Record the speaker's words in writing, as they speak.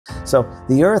So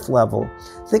the earth level,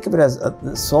 think of it as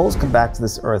the souls come back to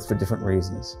this earth for different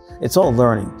reasons. It's all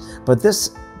learning. But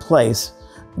this place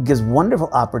gives wonderful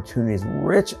opportunities,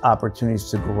 rich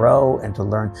opportunities to grow and to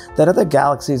learn that other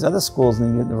galaxies, other schools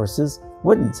in the universes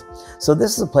wouldn't. So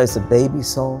this is a place that baby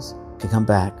souls can come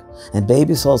back, and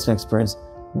baby souls can experience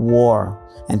war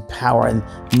and power and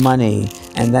money,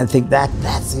 and then think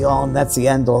that's the all, that's the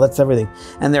end all, that's everything.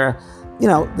 And there are, you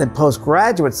know, the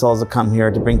postgraduate souls that come here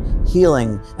to bring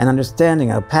healing and understanding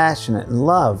and passionate and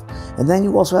love. And then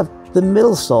you also have the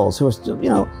middle souls who are still, you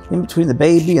know, in between the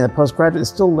baby and the postgraduate, they're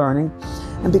still learning.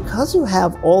 And because you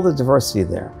have all the diversity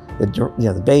there,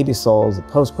 the baby souls, the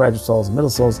postgraduate souls, the middle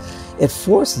souls, it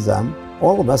forces them,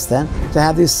 all of us then, to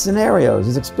have these scenarios,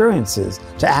 these experiences,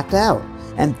 to act out.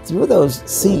 And through those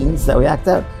scenes that we act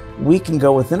out, we can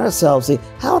go within ourselves, see,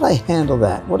 how would I handle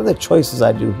that? What are the choices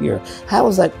I do here? How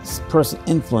is that person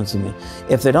influencing me?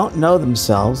 If they don't know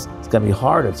themselves, it's going to be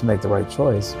harder to make the right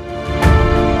choice.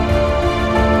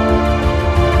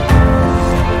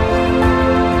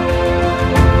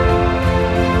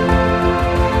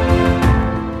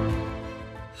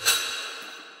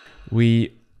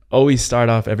 We always start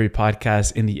off every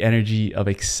podcast in the energy of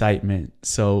excitement.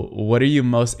 So what are you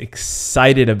most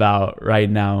excited about right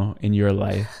now in your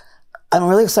life? I'm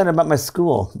really excited about my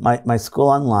school, my school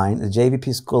online, the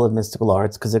JVP School of Mystical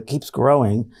Arts, because it keeps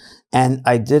growing. And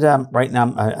I did, right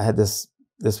now, I had this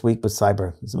week with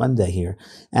Cyber, it's Monday here.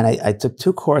 And I took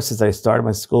 2 courses that I started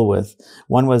my school with.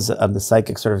 One was the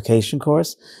Psychic Certification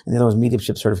course, and the other was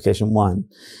Mediumship Certification 1.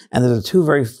 And they're the 2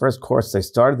 very first courses I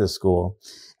started this school.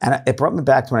 And it brought me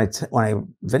back to when I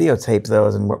videotaped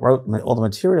those and wrote all the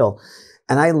material.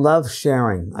 And I love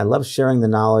sharing. I love sharing the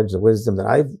knowledge, the wisdom that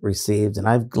I've received and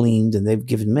I've gleaned and they've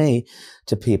given me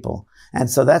to people. And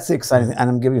so that's the exciting thing. And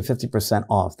I'm giving you 50%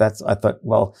 off. I thought,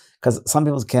 well, because some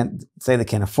people can't say they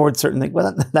can't afford certain things.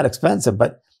 Well, not that expensive,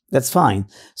 but that's fine.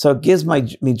 So it gives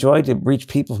me joy to reach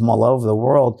people from all over the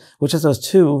world, which is those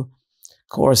 2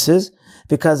 courses,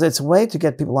 because it's a way to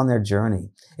get people on their journey.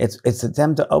 It's a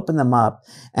attempt to open them up.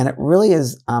 And it really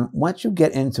is, once you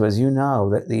get into, as you know,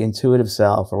 the intuitive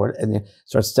self, and you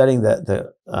start studying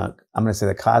I'm going to say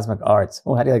the cosmic arts.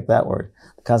 Oh, how do you like that word?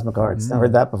 The cosmic arts. Never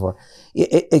heard that before.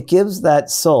 It gives that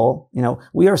soul, you know,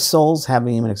 we are souls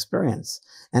having human experience.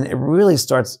 And it really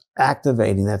starts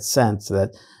activating that sense,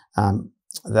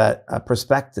 that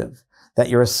perspective, that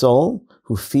you're a soul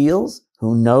who feels,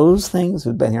 who knows things,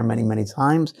 who've been here many, many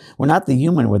times. We're not the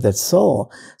human, we're that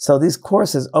soul. So these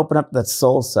courses open up that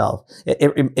soul self.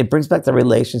 It brings back the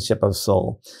relationship of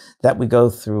soul that we go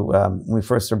through when we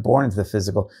first are born into the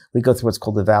physical. We go through what's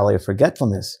called the valley of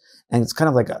forgetfulness. And it's kind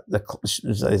of like the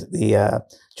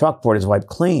chalkboard is wiped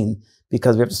clean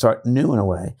because we have to start new in a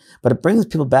way. But it brings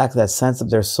people back to that sense of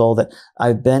their soul that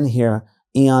I've been here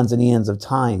eons and eons of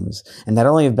times. And not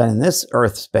only have been in this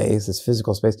earth space, this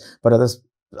physical space, but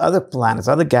other planets,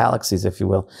 other galaxies, if you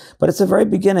will. But it's the very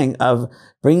beginning of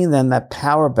bringing them that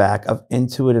power back of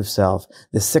intuitive self,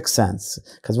 the 6th sense,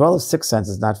 because we're all the 6th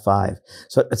senses, not 5.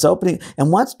 So it's opening.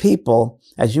 And once people,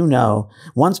 as you know,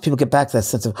 once people get back to that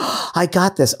sense of, oh, I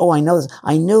got this. Oh, I know this.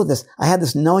 I knew this. I had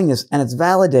this knowingness, and it's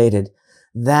validated.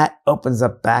 That opens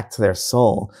up back to their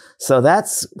soul. So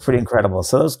that's pretty incredible.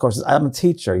 So those courses, I'm a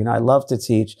teacher, you know, I love to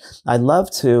teach. I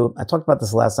talked about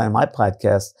this last night on my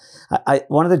podcast.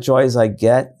 One of the joys I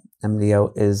get,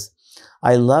 Emilio, is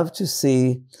I love to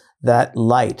see that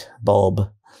light bulb,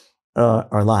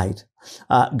 or light,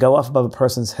 go off above a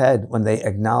person's head when they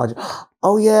acknowledge,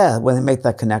 oh yeah, when they make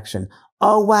that connection.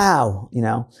 Oh wow, you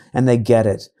know, and they get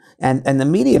it. And the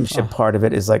mediumship part of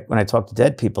it is like when I talk to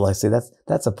dead people, I say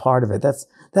that's a part of it.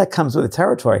 That comes with the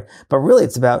territory. But really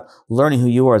it's about learning who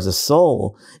you are as a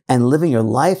soul and living your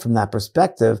life from that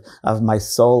perspective of my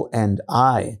soul and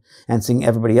I, and seeing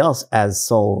everybody else as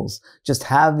souls, just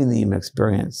having the human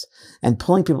experience and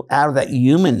pulling people out of that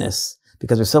humanness,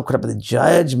 because we're so caught up in the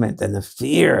judgment and the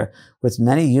fear, which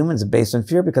many humans are based on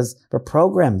fear because we're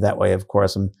programmed that way, of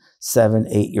course, from 7,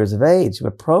 8 years of age.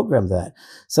 We're programmed that.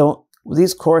 So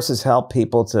these courses help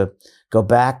people to go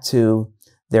back to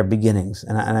their beginnings.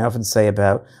 And I often say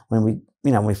about when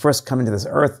we first come into this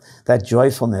earth, that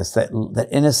joyfulness, that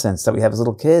innocence that we have as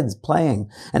little kids playing.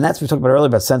 And that's what we talked about earlier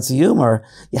about sense of humor.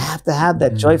 You have to have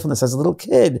that joyfulness as a little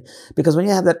kid, because when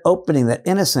you have that opening, that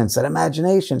innocence, that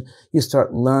imagination, you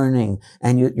start learning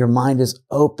and your mind is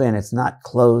open. It's not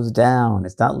closed down.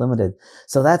 It's not limited.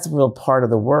 So that's a real part of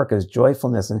the work, is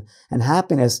joyfulness and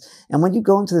happiness. And when you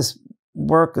go into this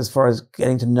work as far as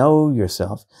getting to know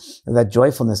yourself, that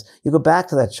joyfulness. You go back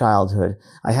to that childhood.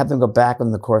 I have them go back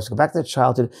in the course, go back to their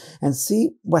childhood and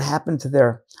see what happened to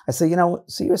their, I say,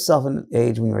 see yourself in an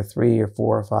age when you were 3 or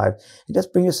 4 or 5, and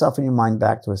just bring yourself in your mind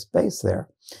back to a space there.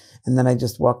 And then I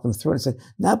just walk them through it and say,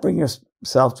 now bring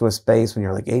yourself to a space when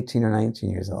you're like 18 or 19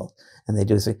 years old. And they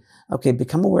do say, okay,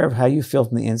 become aware of how you feel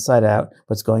from the inside out,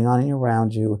 what's going on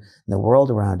around you, in the world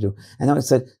around you. And then I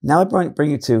said, now I bring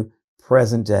you to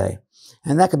present day.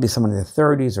 And that could be someone in their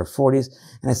 30s or 40s.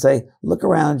 And I say, look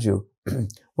around you.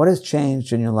 What has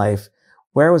changed in your life?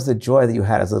 Where was the joy that you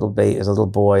had as a little baby, as a little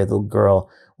boy, a little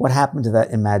girl? What happened to that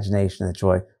imagination, that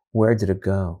joy? Where did it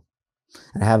go?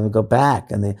 And I have them go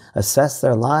back and they assess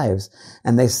their lives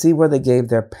and they see where they gave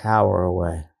their power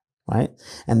away, right?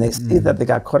 And they see that they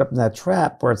got caught up in that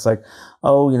trap where it's like,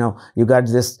 oh, you got to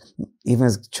do this, even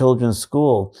as children in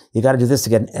school, you got to do this to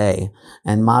get an A.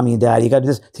 And mommy and dad, you got to do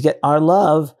this to get our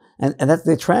love. And that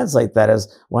they translate that as,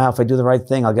 wow, if I do the right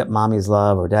thing, I'll get mommy's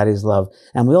love or daddy's love.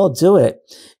 And we all do it.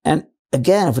 And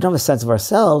again, if we don't have a sense of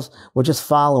ourselves, we're just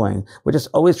following. We're just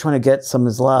always trying to get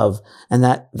someone's love. And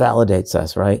that validates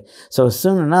us, right? So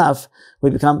soon enough, we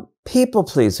become people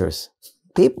pleasers.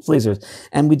 People pleasers.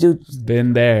 And we do.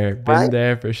 Been there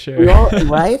for sure.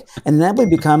 Right? And then we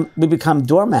become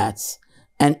doormats.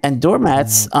 And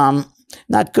doormats,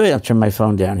 not good. I'll turn my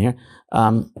phone down here.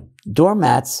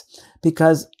 Doormats,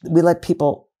 because we let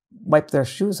people wipe their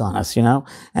shoes on us,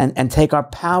 and take our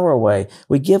power away.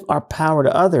 We give our power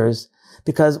to others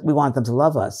because we want them to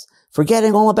love us,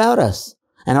 forgetting all about us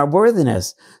and our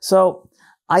worthiness. So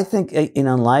I think, in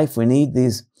life, we need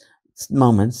these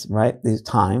moments, right? These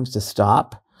times to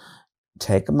stop,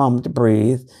 take a moment to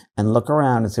breathe and look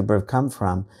around and see where we've come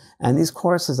from. And these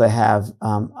courses I have,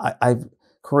 I've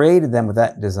created them with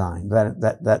that design.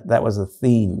 That was a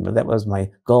theme. That was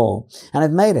my goal, and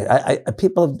I've made it.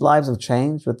 People's lives have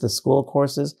changed with the school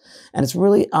courses, and it's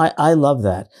really I love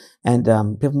that. And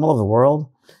people from all over the world,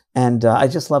 and I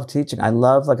just love teaching. I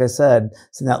love, like I said,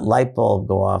 seeing that light bulb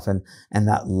go off and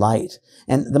that light.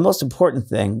 And the most important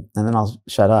thing, and then I'll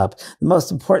shut up. The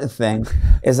most important thing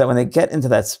is that when they get into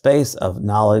that space of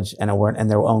knowledge and awareness and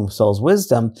their own soul's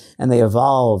wisdom, and they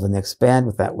evolve and they expand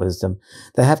with that wisdom,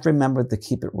 they have to remember to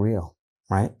keep it real,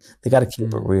 right? They got to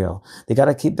keep it real. They got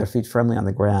to keep their feet firmly on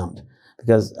the ground,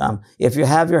 because if you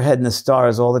have your head in the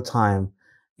stars all the time,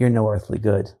 you're no earthly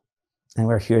good. And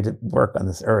we're here to work on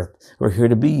this earth. We're here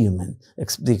to be human,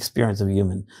 the experience of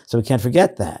human. So we can't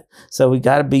forget that. So we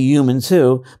got to be human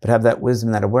too, but have that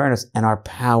wisdom, that awareness, and our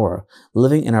power,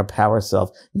 living in our power self,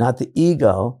 not the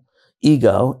ego,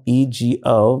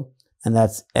 E-G-O, and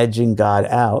that's edging God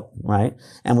out, right?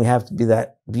 And we have to be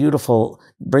that beautiful,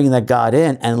 bringing that God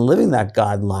in and living that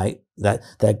God light,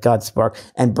 that God spark,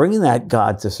 and bringing that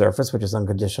God to surface, which is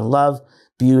unconditional love,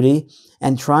 beauty,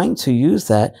 and trying to use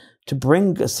that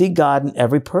to see God in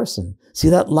every person, see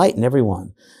that light in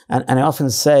everyone. And I often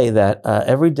say that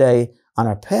every day on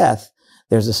our path,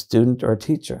 there's a student or a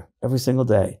teacher every single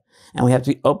day. And we have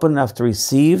to be open enough to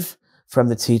receive from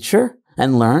the teacher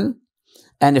and learn.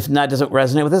 And if that doesn't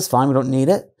resonate with us, fine, we don't need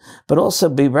it. But also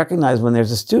be recognized when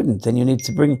there's a student, then you need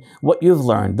to bring what you've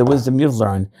learned, the wisdom you've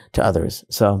learned, to others.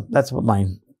 So that's my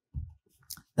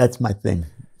thing.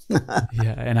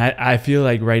 Yeah, and I feel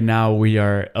like right now we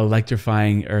are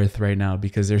electrifying Earth right now,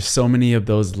 because there's so many of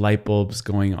those light bulbs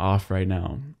going off right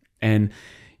now. And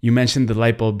you mentioned the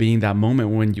light bulb being that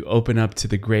moment when you open up to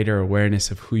the greater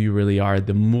awareness of who you really are,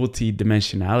 the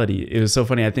multi-dimensionality. It was so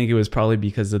funny. I think it was probably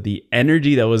because of the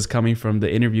energy that was coming from the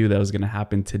interview that was going to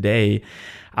happen today.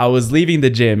 I was leaving the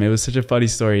gym. It was such a funny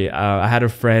story. I had a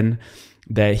friend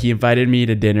that he invited me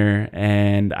to dinner,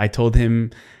 and I told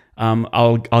him,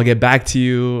 I'll get back to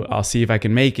you. I'll see if I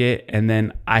can make it. And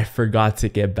then I forgot to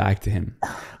get back to him.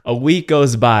 A week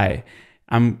goes by.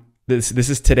 This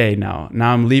is today now.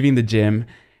 Now I'm leaving the gym,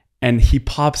 and he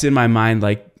pops in my mind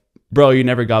like, bro, you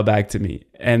never got back to me.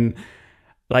 And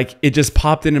like, it just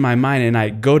popped into my mind, and I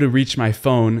go to reach my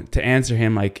phone to answer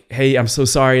him like, hey, I'm so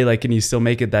sorry. Like, can you still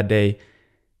make it that day?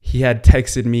 He had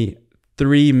texted me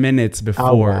 3 minutes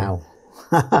before. Oh,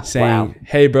 wow. Saying, wow.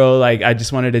 Hey bro, like, I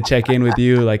just wanted to check in with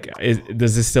you. Like,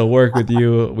 does this still work with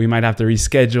you? We might have to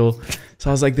reschedule. So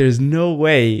I was like, there's no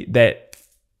way that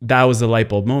was a light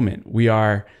bulb moment. We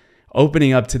are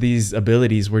opening up to these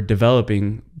abilities. We're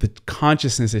developing. The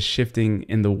consciousness is shifting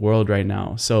in the world right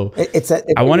now. So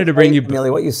I wanted to bring you,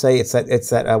 Emilio, what you say, it's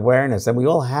that awareness, and we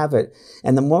all have it.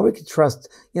 And the more we can trust,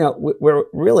 we're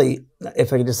really,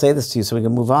 if I can just say this to you so we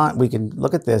can move on, we can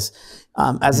look at this.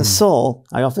 As a soul,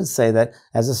 I often say that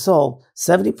as a soul,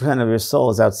 70% of your soul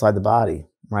is outside the body,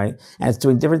 right? And it's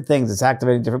doing different things. It's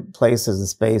activating different places and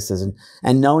spaces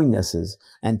and knowingnesses,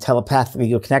 and telepathically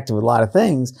you're connected with a lot of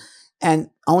things.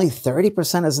 And only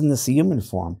 30% is in this human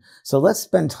form. So let's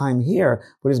spend time here,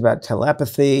 which is about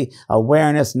telepathy,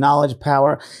 awareness, knowledge,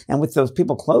 power. And with those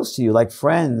people close to you, like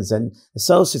friends and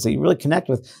associates that you really connect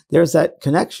with, there's that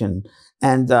connection.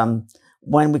 And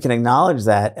when we can acknowledge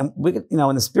that, and we can, you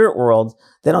know, in the spirit world,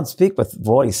 they don't speak with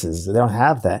voices. They don't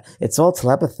have that. It's all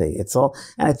telepathy. It's all,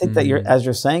 and I think that as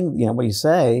you're saying, you know, what you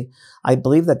say, I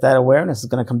believe that awareness is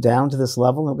going to come down to this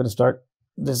level, and we're going to start.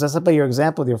 Just by your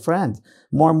example with your friend,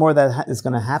 more and more that is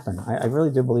going to happen. I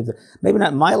really do believe that. Maybe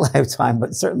not in my lifetime,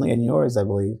 but certainly in yours, I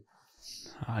believe.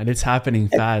 And it's happening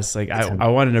fast. Like I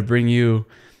wanted to bring you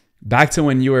back to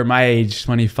when you were my age,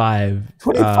 25.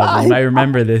 25? I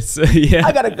remember this. Yeah.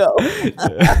 I got to go.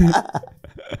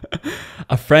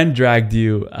 A friend dragged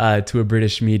you to a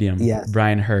British medium, yes.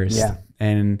 Brian Hurst. Yeah.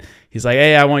 And he's like,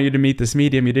 "Hey, I want you to meet this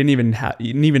medium." You didn't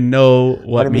even know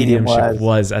what mediumship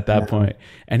was at that point.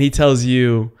 And he tells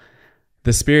you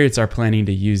the spirits are planning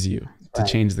to use you to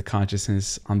change the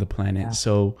consciousness on the planet. Yeah.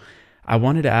 So I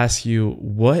wanted to ask you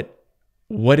what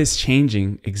is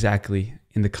changing exactly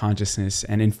in the consciousness?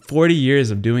 And in 40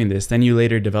 years of doing this, then you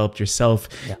later developed yourself,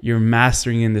 you're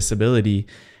mastering in this ability.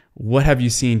 What have you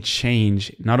seen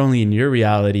change, not only in your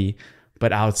reality,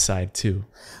 but outside too?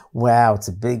 Wow, it's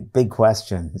a big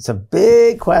question. It's a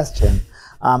big question.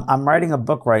 I'm writing a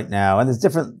book right now, and there's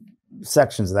different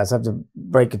sections of that, so I have to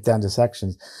break it down to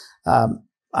sections. I'm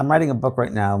writing a book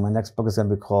right now. My next book is going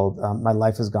to be called My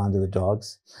Life Has Gone to the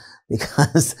Dogs,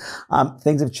 because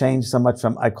things have changed so much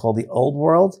from, I call, the old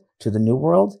world to the new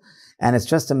world. And it's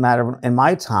just a matter of, in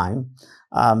my time,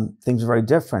 things were very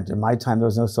different. In my time, there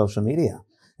was no social media.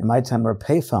 In my time, there were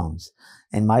payphones.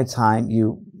 In my time,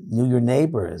 you knew your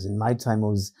neighbors. In my time, it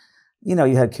was, you know,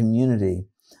 you had community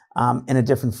in a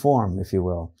different form, if you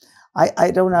will.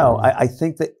 I don't know. I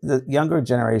think that the younger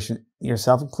generation,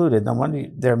 yourself included, no wonder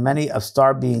there are many of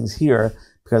star beings here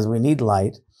because we need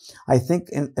light. I think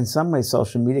in some ways,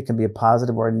 social media can be a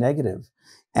positive or a negative.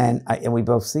 And we've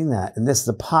both seen that. And this is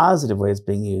a positive way it's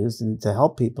being used, and to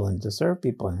help people and to serve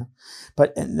people.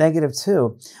 But negative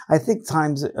too. I think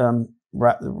times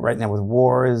right now with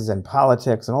wars and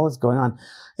politics and all that's going on,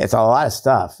 it's a lot of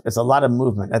stuff. It's a lot of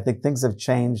movement. I think things have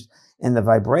changed in the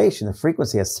vibration. The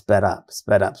frequency has sped up.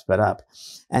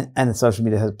 And the social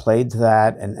media has played to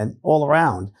that and all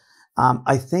around.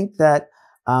 I think that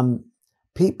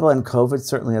people, and COVID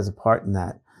certainly has a part in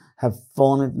that, have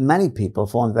fallen, many people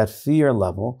have fallen to that fear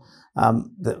level,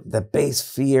 the base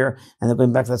fear, and they're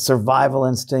going back to that survival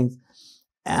instinct.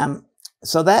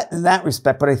 So that, in that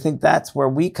respect, but I think that's where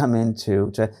we come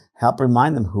into to help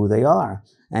remind them who they are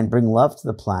and bring love to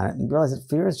the planet and realize that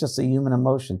fear is just a human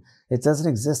emotion. It doesn't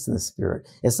exist in the spirit.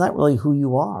 It's not really who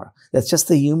you are. That's just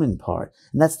the human part.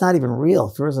 And that's not even real.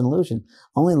 Fear is an illusion.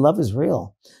 Only love is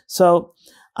real. So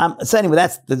anyway,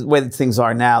 that's the way that things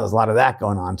are now. There's a lot of that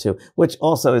going on too, which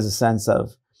also is a sense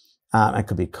of, it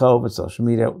could be COVID, social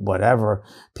media, whatever,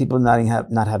 people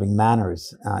not having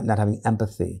manners, not having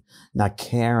empathy, not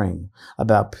caring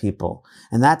about people.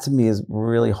 And that to me is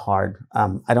really hard.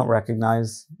 I don't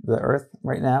recognize the earth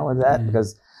right now with that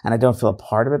and I don't feel a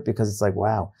part of it because it's like,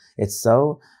 wow, it's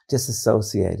so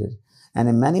disassociated. And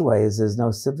in many ways, there's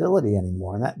no civility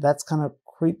anymore. And that's kind of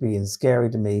creepy and scary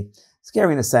to me.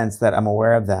 Scary in a sense that I'm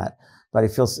aware of that, but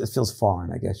it feels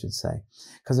foreign, I guess you'd say.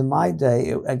 Because in my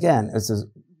day,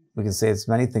 we can say it's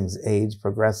many things: age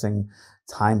progressing,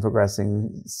 time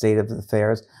progressing, state of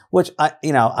affairs, which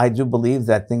I do believe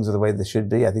that things are the way they should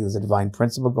be. I think there's a divine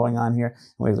principle going on here,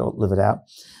 and we have to live it out.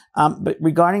 But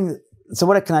so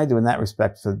what can I do in that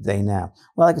respect for the day now?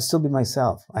 Well, I can still be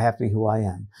myself. I have to be who I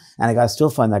am. And I got to still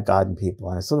find that God in people,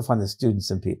 and I still find the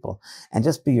students in people, and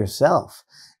just be yourself.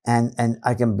 And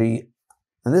I can be,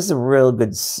 and this is a real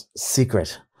good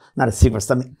secret. Not a secret,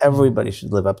 something everybody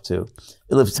should live up to.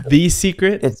 The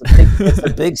secret? It's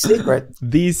a big secret.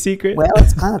 The secret? Well,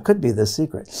 it kind of could be the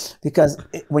secret. Because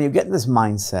when you get in this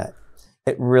mindset,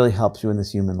 it really helps you in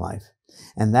this human life.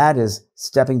 And that is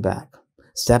stepping back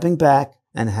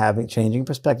and changing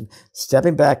perspective,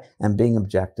 stepping back and being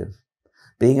objective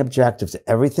to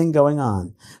everything going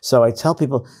on. So I tell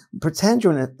people, pretend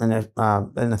you're in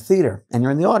a theater and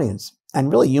you're in the audience. And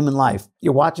really, human life,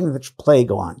 you're watching the play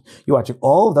go on. You're watching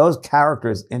all of those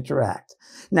characters interact.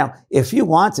 Now, if you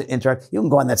want to interact, you can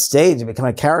go on that stage and become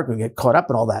a character and get caught up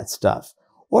in all that stuff.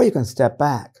 Or you can step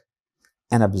back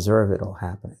and observe it all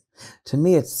happening. To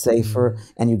me, it's safer,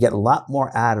 and you get a lot more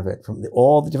out of it from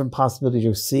all the different possibilities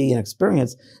you see and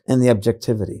experience in the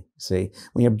objectivity. See,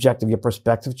 when you're objective, your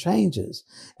perspective changes.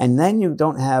 And then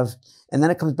and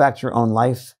then it comes back to your own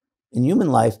life in human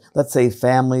life, let's say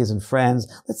families and friends,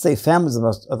 let's say families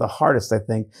are the hardest, I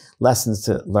think, lessons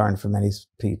to learn for many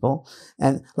people.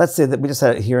 And let's say that we just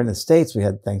had it here in the States, we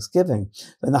had Thanksgiving,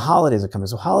 and the holidays are coming.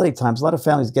 So holiday times, a lot of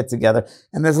families get together,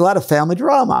 and there's a lot of family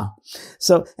drama.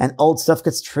 So, and old stuff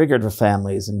gets triggered for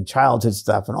families, and childhood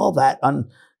stuff, and all that,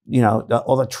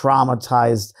 all the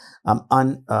traumatized,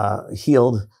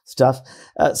 unhealed stuff.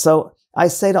 So I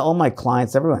say to all my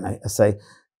clients, everyone, I say,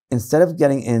 instead of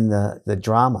getting in the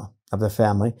drama of the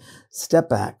family, step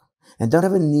back and don't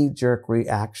have a knee-jerk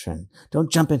reaction.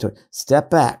 Don't jump into it. Step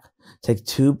back, take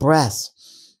 2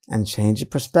 breaths and change your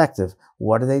perspective.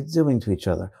 What are they doing to each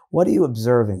other? What are you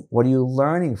observing? What are you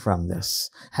learning from this?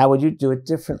 How would you do it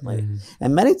differently? Mm-hmm.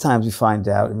 And many times we find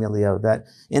out, Emilio, that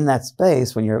in that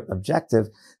space, when you're objective,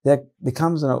 there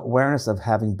becomes an awareness of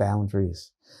having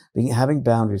boundaries. Having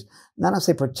boundaries, not to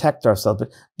say protect ourselves,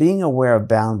 but being aware of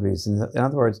boundaries. In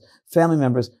other words, family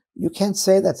members, you can't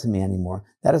say that to me anymore.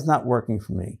 That is not working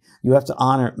for me. You have to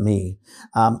honor me.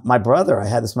 My brother, I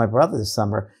had my brother this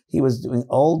summer. He was doing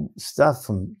old stuff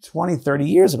from 20, 30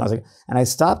 years ago. And I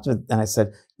stopped and I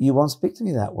said, you won't speak to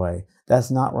me that way.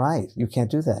 That's not right. You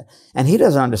can't do that. And he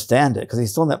doesn't understand it because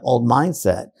he's still in that old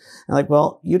mindset. And like,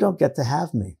 well, you don't get to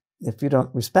have me. If you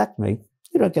don't respect me,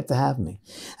 you don't get to have me.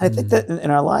 And I think that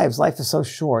in our lives, life is so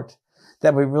short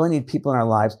that we really need people in our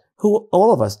lives who,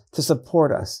 all of us, to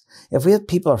support us. If we have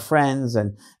people, our friends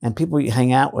and people we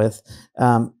hang out with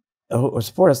who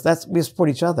support us, we support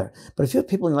each other. But if you have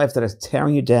people in your life that are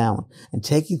tearing you down and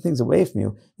taking things away from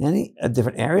you in any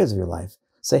different areas of your life,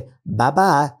 say,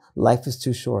 bye-bye. Life is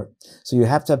too short. So you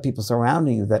have to have people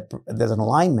surrounding you that there's an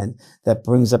alignment that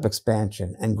brings up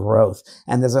expansion and growth.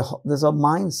 And there's a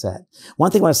mindset.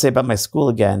 One thing I want to say about my school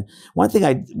again, one thing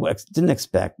I didn't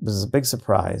expect, was a big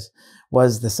surprise,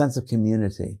 was the sense of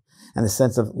community and the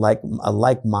sense of a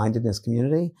like-mindedness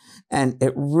community. And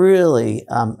it really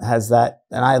has that,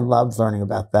 and I loved learning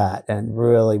about that. And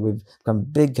really, we've become a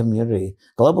big community,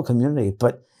 global community,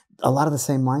 but a lot of the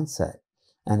same mindset.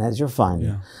 And as you're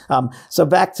finding. Yeah. So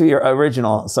back to your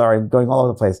original, sorry, I'm going all over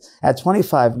the place. At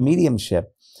 25,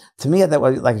 mediumship, to me, that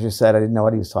was, like you said, I didn't know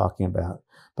what he was talking about.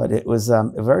 But it was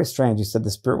very strange. He said the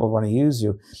spirit will want to use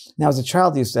you. Now, as a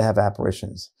child, I used to have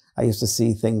apparitions. I used to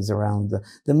see things around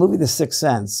the movie The Sixth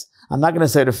Sense. I'm not going to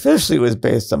say it officially was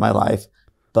based on my life,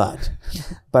 but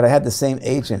I had the same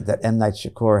agent that M. Night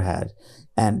Shakur had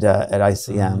and at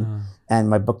ICM. And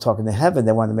my book, Talking to Heaven,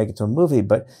 they wanted to make it to a movie,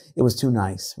 but it was too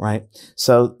nice, right?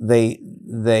 So they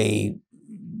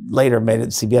later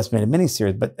CBS made a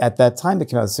miniseries, but at that time it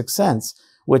came out The Sixth Sense,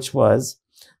 which was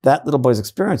that little boy's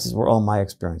experiences were all my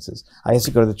experiences. I used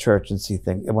to go to the church and see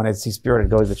things. And when I'd see spirit,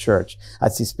 I'd go to the church.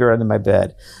 I'd see spirit under my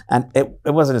bed. And it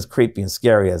wasn't as creepy and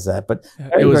scary as that, but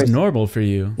it was normal for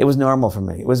you. It was normal for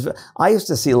me. I used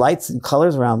to see lights and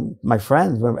colors around my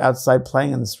friends when we were outside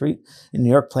playing in the street in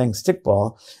New York playing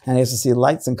stickball. And I used to see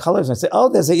lights and colors. And I'd say, oh,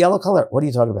 there's a yellow color. What are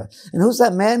you talking about? And who's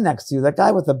that man next to you? That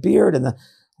guy with the beard and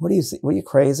what do you see? Were you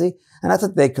crazy? And I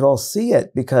thought they could all see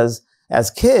it because as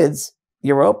kids,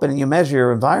 you're open and you measure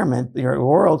your environment, your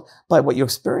world, by what you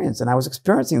experience. And I was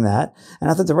experiencing that.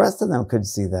 And I thought the rest of them could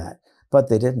see that, but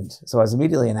they didn't. So I was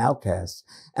immediately an outcast.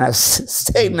 And I've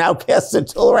stayed an outcast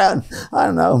until around, I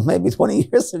don't know, maybe 20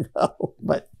 years ago.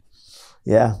 But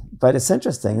yeah, but it's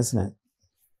interesting, isn't it?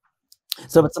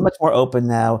 So it's much more open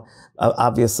now.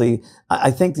 Obviously,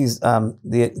 I think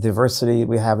the diversity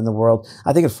we have in the world,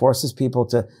 I think it forces people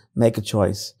to make a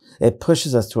choice. It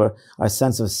pushes us to our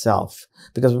sense of self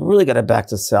because we really got to back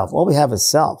to self. All we have is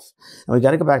self, and we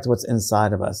got to go back to what's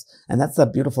inside of us, and that's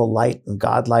that beautiful light and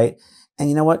God light. And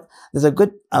you know what? There's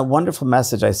a wonderful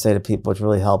message I say to people, which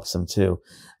really helps them too.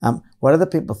 What other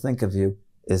people think of you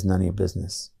is none of your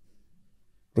business.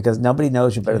 Because nobody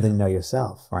knows you better than you know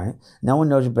yourself, right? No one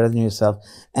knows you better than yourself,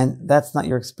 and that's not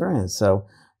your experience. So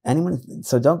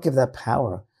don't give that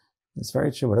power. It's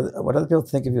very true. What other people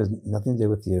think of you has nothing to do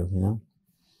with you, you know?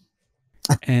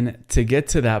 And to get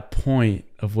to that point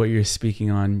of what you're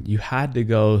speaking on, you had to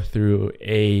go through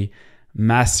a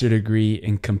master degree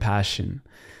in compassion.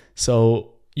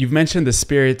 So you've mentioned the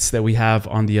spirits that we have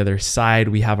on the other side.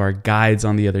 We have our guides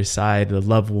on the other side, the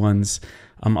loved ones.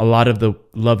 A lot of the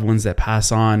loved ones that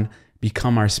pass on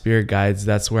become our spirit guides.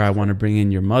 That's where I want to bring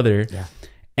in your mother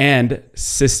and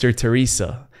Sister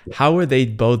Teresa. How are they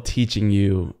both teaching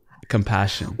you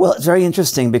compassion? Well, it's very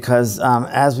interesting because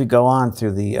as we go on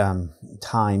through the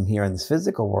time here in this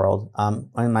physical world,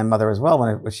 and my mother as well,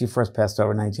 when she first passed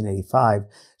over in 1985,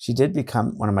 she did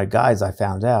become one of my guides, I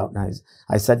found out. And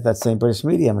I said to that same British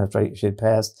medium after she had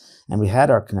passed and we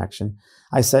had our connection,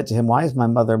 I said to him, why is my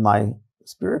mother my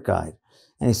spirit guide?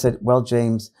 And he said, well,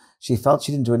 James, she felt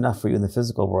she didn't do enough for you in the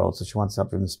physical world, so she wants to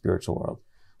help you in the spiritual world,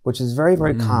 which is very,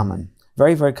 very common.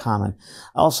 Very, very common.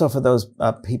 Also for those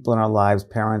people in our lives,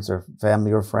 parents or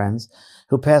family or friends,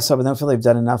 who pass over and don't feel they've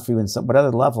done enough for you in some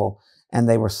whatever level, and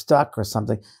they were stuck or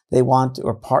something, they want,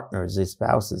 or partners, their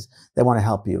spouses, they want to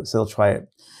help you. So they'll try it.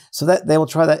 So that they will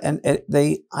try that. And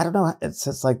I don't know,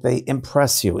 it's like they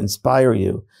impress you, inspire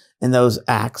you in those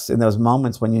acts, in those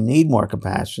moments when you need more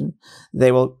compassion.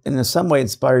 They will, in some way,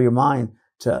 inspire your mind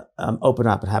to open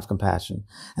up and have compassion.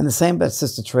 And the same that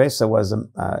Sister Teresa was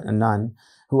a nun,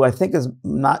 who I think is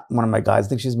not one of my guides. I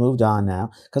think she's moved on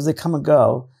now, because they come and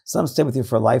go. Some stay with you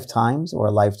for lifetimes or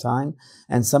a lifetime,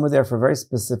 and some are there for very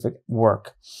specific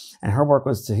work. And her work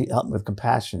was to help with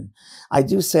compassion. I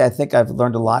do say I think I've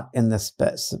learned a lot in this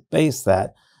space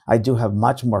that I do have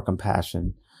much more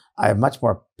compassion. I have much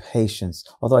more patience,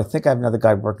 although I think I have another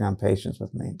guy working on patience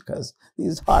with me, because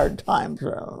these hard times.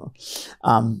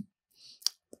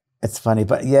 It's funny,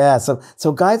 but yeah,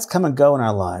 so guides come and go in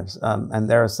our lives. And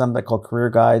there are some that called career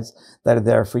guides that are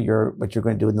there for what you're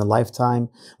going to do in the lifetime.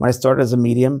 When I started as a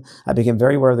medium, I became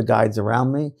very aware of the guides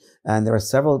around me. And there were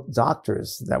several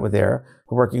doctors that were there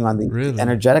who were working on the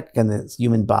energetic and the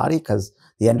human body, because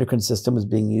the endocrine system was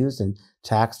being used and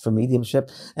taxed for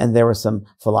mediumship. And there were some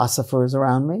philosophers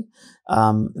around me.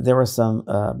 There were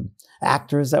some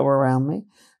actors that were around me.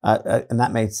 And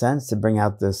that made sense to bring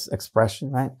out this expression,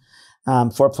 right?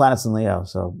 4 planets in Leo,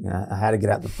 so I had to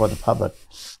get out before the public.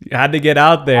 You had to get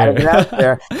out there. Get out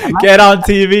there. Get on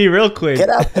TV real quick. Get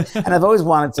out there. And I've always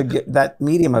wanted to get that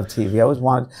medium of TV.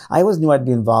 I always knew I'd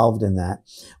be involved in that.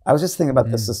 I was just thinking about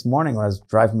this morning when I was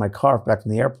driving my car back from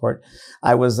the airport.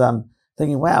 I was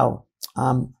thinking, wow,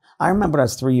 I remember when I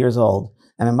was 3 years old,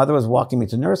 and my mother was walking me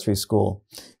to nursery school,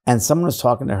 and someone was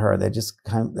talking to her.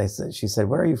 She said,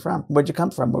 "Where are you from? Where'd you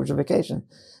come from? What was your vacation?"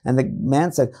 And the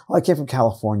man said, "Oh, I came from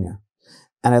California."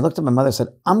 And I looked at my mother and said,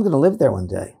 "I'm going to live there one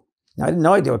day." Now, I had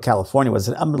no idea what California was.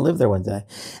 I said, "I'm going to live there one day."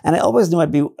 And I always knew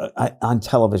I'd be on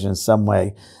television in some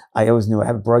way. I always knew I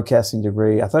have a broadcasting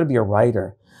degree. I thought I'd be a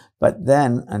writer. But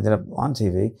then I ended up on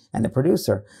TV and a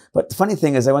producer. But the funny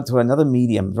thing is I went to another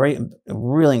medium,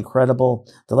 really incredible,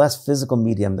 the last physical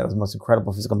medium that was the most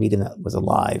incredible physical medium that was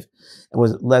alive. It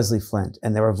was Leslie Flint.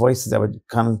 And there were voices that would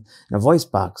come in a voice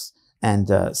box and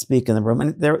speak in the room.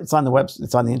 And it's on the web,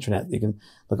 it's on the internet. You can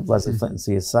look up Leslie Flint and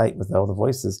see his site with all the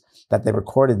voices that they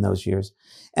recorded in those years.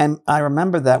 And I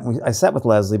remember that when I sat with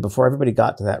Leslie before everybody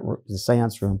got to the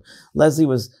seance room. Leslie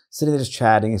was sitting there just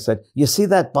chatting. He said, "You see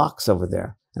that box over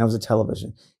there?" And it was a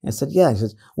television. And I said, "Yeah." He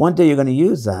says, "One day you're going to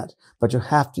use that, but you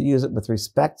have to use it with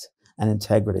respect and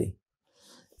integrity."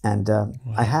 And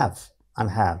I have.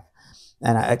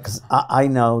 And because I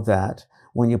know that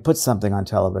when you put something on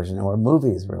television or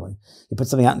movies, really, you put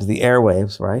something out into the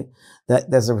airwaves, right? That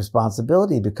there's a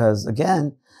responsibility, because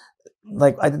again,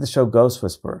 like I did the show Ghost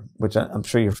Whisperer, which I'm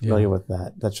sure you're familiar with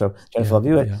that show, Jennifer Love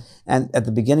Hewitt. And at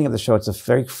the beginning of the show, it's a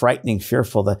very frightening,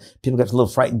 fearful, that people get a little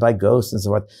frightened by ghosts and so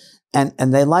forth.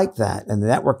 And they liked that. And the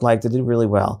network liked it, did really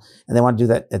well. And they want to do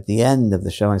that at the end of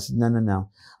the show. And I said, no,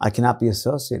 I cannot be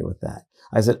associated with that.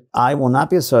 I said, I will not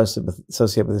be associated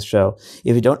with this show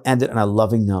if you don't end it on a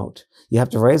loving note. You have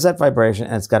to raise that vibration,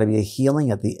 and it's got to be a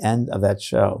healing at the end of that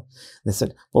show. And they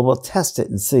said, well, we'll test it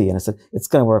and see. And I said, it's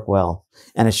going to work well.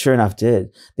 And it sure enough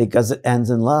did, because it ends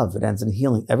in love. It ends in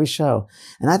healing, every show.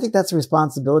 And I think that's a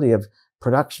responsibility of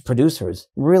producers.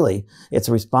 Really, it's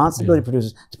a responsibility of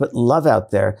producers to put love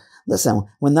out there. Listen,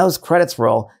 when those credits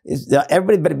roll,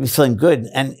 everybody better be feeling good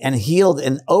and healed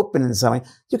and open in some way.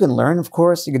 You can learn, of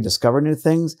course, you can discover new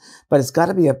things, but it's got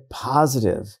to be a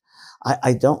positive.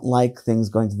 I don't like things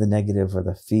going to the negative or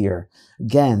the fear.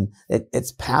 Again,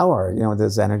 it's power,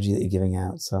 there's energy that you're giving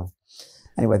out. So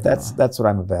anyway, that's what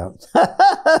I'm about.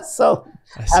 So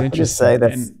happy to say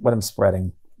that's what I'm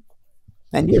spreading.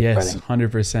 And you're spreading.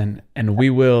 100%. And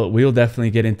we'll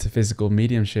definitely get into physical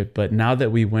mediumship. But now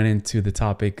that we went into the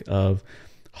topic of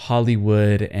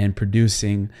Hollywood and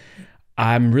producing,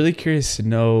 I'm really curious to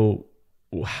know,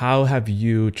 how else have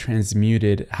you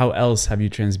transmuted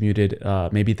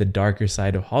maybe the darker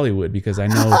side of Hollywood? Because I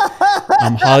know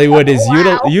Hollywood is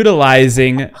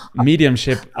utilizing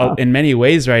mediumship in many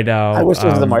ways right now. I wish it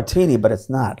was the martini, but it's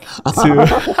not.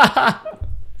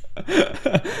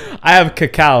 I have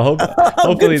cacao.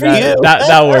 Hopefully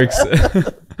that works.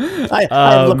 I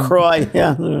have LaCroix.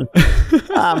 Yeah.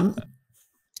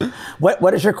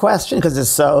 What is your question? Because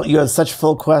you have such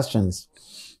full questions.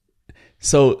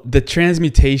 So the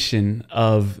transmutation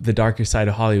of the darker side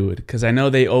of Hollywood, because I know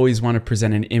they always want to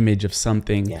present an image of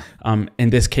something. Yeah.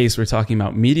 In this case, we're talking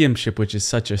about mediumship, which is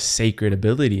such a sacred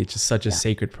ability. It's just such a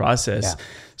sacred process. Yeah.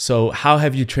 So how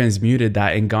have you transmuted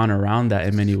that and gone around that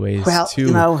in many ways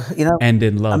to end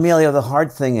in love? Emilio, the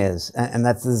hard thing is, and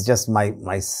this is just my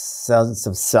sense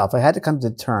of self. I had to come to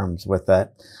terms with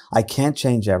that. I can't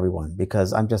change everyone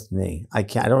because I'm just me. I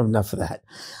don't have enough of that.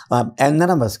 And none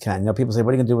of us can. People say,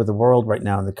 what are you going to do with the world right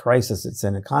now in the crisis it's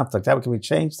in, a conflict? How can we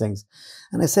change things?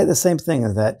 And I say the same thing,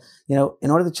 is that,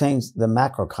 in order to change the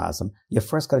macrocosm, you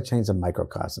first got to change the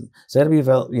microcosm. So you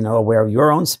got to be, aware of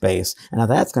your own space and how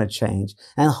that's going to change.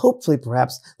 And hopefully,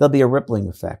 perhaps, there'll be a rippling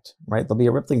effect, right? There'll be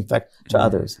a rippling effect to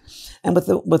others. And with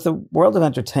the world of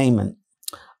entertainment,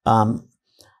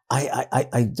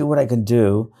 I do what I can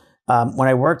do. When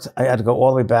I worked, I had to go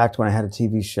all the way back to when I had a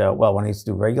TV show. Well, when I used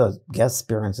to do regular guest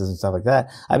appearances and stuff like that,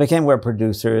 I became aware of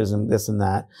producers and this and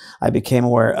that. I became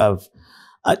aware of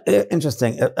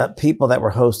people that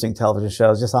were hosting television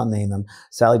shows. Just I'll name them: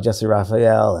 Sally Jesse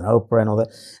Raphael and Oprah and all that.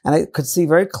 And I could see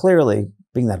very clearly,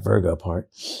 being that Virgo part,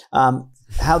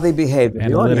 how they behaved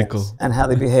in the audience and how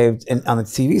they behaved on the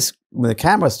TV when the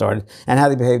camera started, and how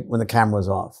they behaved when the camera was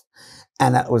off.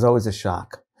 And that was always a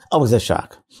shock. Always a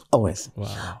shock. Always.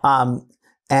 Wow.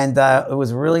 And it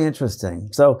was really interesting.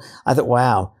 So I thought,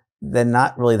 wow, they're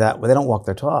not really that way. They don't walk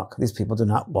their talk. These people do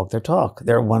not walk their talk.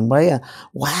 They're one way.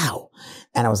 Wow.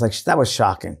 And I was like, that was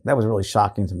shocking. That was really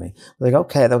shocking to me. Like,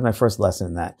 okay, that was my first lesson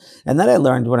in that. And then I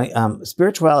learned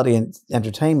spirituality and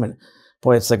entertainment,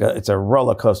 boy, it's a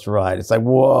roller coaster ride. It's like,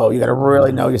 whoa, you got to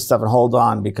really know your stuff and hold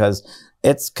on, because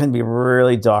it can be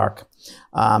really dark.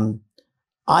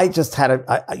 I just had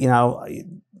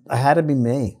I had to be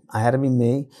me. I had to be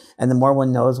me. And the more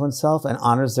one knows oneself and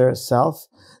honors their self,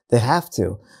 they have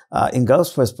to. In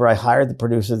Ghost Whisperer, I hired the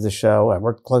producers of the show. I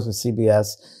worked close with CBS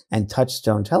and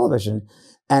Touchstone Television.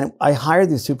 And I hired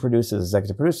these two producers,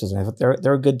 executive producers, and I thought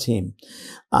they're a good team.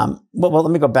 Well,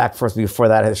 let me go back first. Before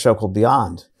that, I had a show called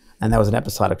Beyond, and that was an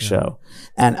episodic show.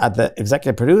 And the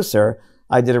executive producer,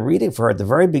 I did a reading for her at the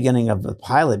very beginning of the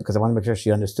pilot because I wanted to make sure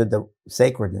she understood the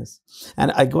sacredness. And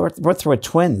I went through a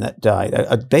twin that died,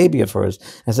 a baby of hers.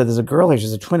 I said, there's a girl here.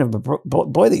 She's a twin of a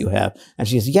boy that you have. And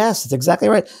she says, yes, it's exactly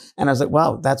right. And I was like,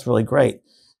 wow, that's really great.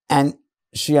 And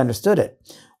she understood it.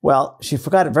 Well, she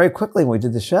forgot it very quickly when we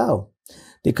did the show,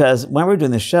 because when we were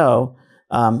doing the show,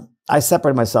 I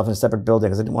separated myself in a separate building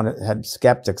because I didn't want to have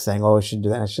skeptics saying, oh, I shouldn't do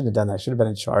that. I shouldn't have done that. I should have been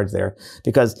in charge there,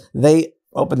 because they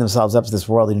opened themselves up to this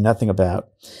world they knew nothing about.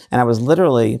 And I was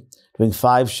literally doing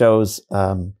 5 shows,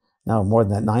 no, more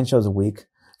than that, 9 shows a week,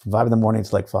 from 5 in the morning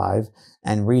to like 5,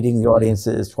 and reading the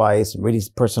audiences twice and reading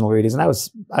personal readings. And I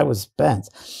was spent.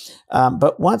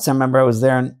 But once I remember I was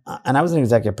there, and I was an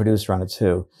executive producer on it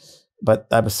too. But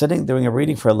I was sitting doing a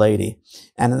reading for a lady,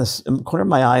 and in the corner of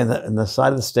my eye, in the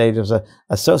side of the stage, there was an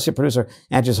associate producer,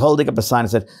 and she's holding up a sign and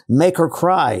said, "Make her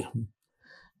cry."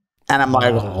 And I'm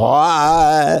like,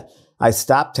 what? I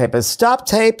stopped tape.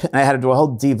 And I had to do a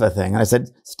whole diva thing. And I said,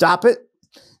 stop it.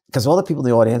 Because all the people in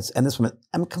the audience and this woman,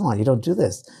 I mean, come on, you don't do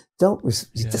this. Don't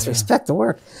disrespect the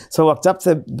work. So I walked up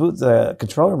to the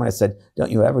control room and I said,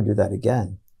 don't you ever do that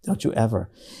again. Don't you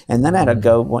ever. And then I had to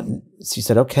go, she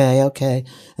said, okay.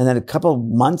 And then a couple of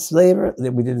months later,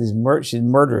 we did these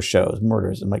murder shows,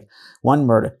 murders. I'm like, one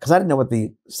murder, because I didn't know what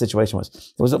the situation was.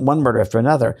 There was one murder after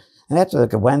another. And after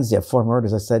like a Wednesday of 4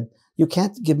 murders, I said, you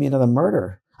can't give me another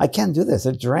murder. I can't do this.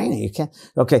 It's draining. You can't.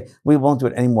 Okay, we won't do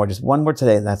it anymore. Just one more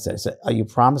today, and that's it. I said, are you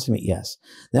promising me? Yes.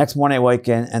 The next morning I wake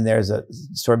in, and there's a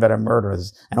story about a murder.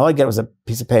 And all I get was a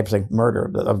piece of paper saying murder,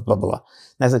 blah, blah, blah.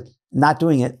 And I said, not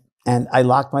doing it. And I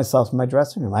locked myself in my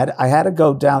dressing room. I had to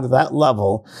go down to that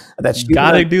level. That she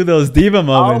gotta do those diva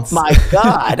moments. Oh my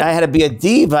God. I had to be a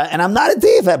diva, and I'm not a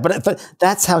diva, but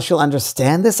that's how she'll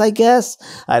understand this, I guess.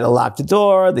 I had to lock the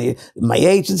door. My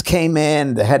agents came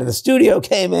in. The head of the studio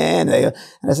came in. And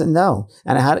I said, no.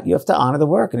 And you have to honor the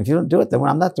work. And if you don't do it, then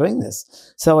I'm not doing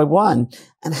this. So I won.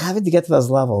 And having to get to those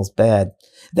levels, bad.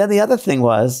 Then the other thing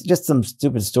was just some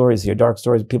stupid stories here, dark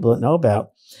stories people don't know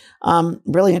about.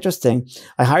 Really interesting.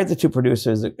 I hired the 2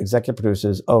 producers, executive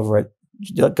producers over at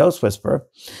Ghost Whisperer,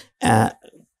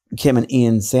 Kim and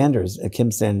Ian Sanders, Kim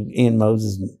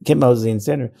Moses, Ian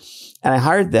Sanders. And I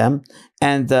hired them,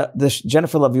 and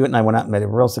Jennifer Love Hewitt and I went out and made a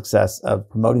real success of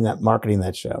promoting that, marketing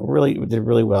that show. We did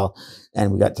really well.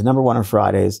 And we got to #1 on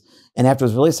Fridays. And after it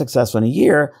was really successful in a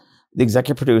year, the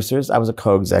executive producers, I was a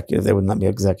co-executive. They wouldn't let me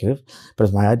executive, but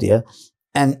it was my idea.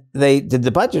 And they did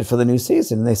the budget for the new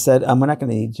season. And they said, we're not going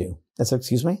to need you. I said,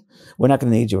 excuse me? We're not going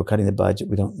to need you. We're cutting the budget.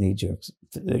 We don't need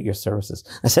your services.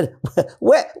 I said,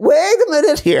 wait a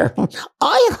minute here.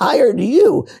 I hired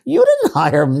you. You didn't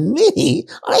hire me.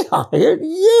 I hired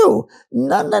you.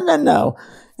 No.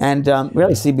 And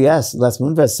really, CBS, Les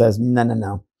Moonves says,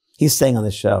 no. He's staying on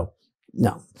the show.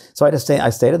 No. So I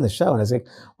stayed in the show and I was like,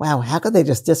 wow, how could they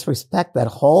just disrespect that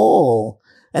whole,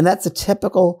 and that's a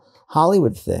typical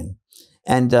Hollywood thing.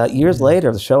 And years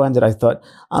later, the show ended. I thought,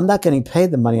 I'm not getting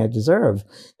paid the money I deserve.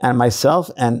 And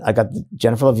myself, and I got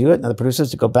Jennifer Love Hewitt and other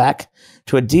producers to go back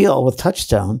to a deal with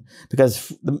Touchstone,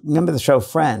 because remember the show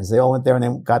Friends? They all went there and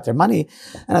they got their money.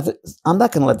 And I thought, I'm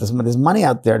not going to let there's money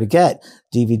out there to get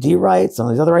DVD rights and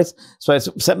all these other rights. So I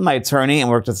sent my attorney and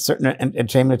worked with certain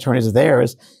entertainment attorneys of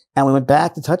theirs. And we went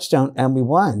back to Touchstone and we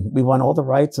won. We won all the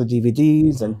rights of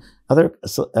DVDs and other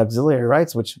auxiliary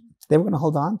rights, which they were going to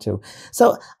hold on to.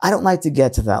 So I don't like to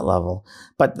get to that level.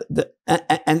 But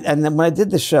and then when I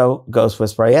did the show Ghost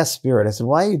Whisperer, I asked Spirit, I said,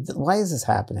 why is this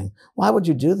happening? Why would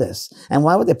you do this? And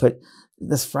why would they put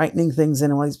this frightening things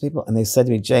in all these people? And they said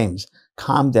to me, James,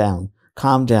 calm down.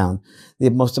 Calm down. The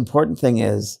most important thing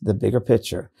is the bigger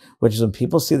picture, which is when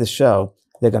people see the show,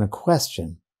 they're going to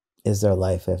question, is there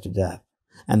life after death?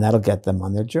 And that'll get them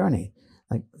on their journey.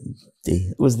 Like,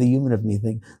 it was the human of me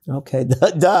thinking, okay,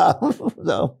 duh.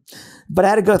 So, but I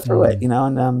had to go through it,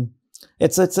 and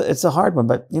it's a hard one,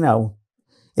 but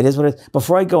it is what it is.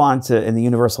 Before I go on to in the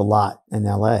Universal lot in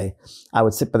LA, I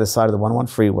would sit by the side of the 101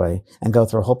 freeway and go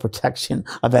through a whole protection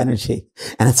of energy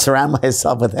and surround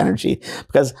myself with energy,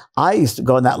 because I used to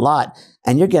go in that lot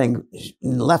and you're getting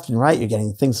left and right, you're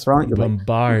getting things thrown at you.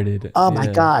 Bombarded. Like, oh my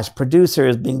gosh,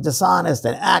 producers being dishonest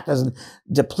and actors and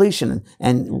depletion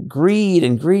and greed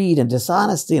and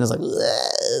dishonesty. And it's like,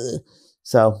 ugh.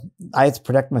 So I had to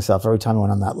protect myself every time I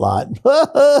went on that lot.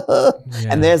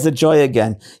 And there's the joy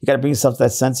again. You got to bring yourself to that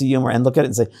sense of humor and look at it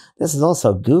and say, this is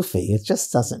also goofy. It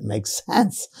just doesn't make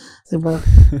sense. So, well,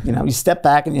 you step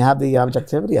back and you have the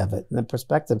objectivity of it and the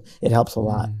perspective. It helps a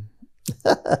lot.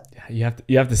 You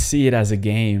have to see it as a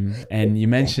game. And you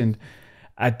mentioned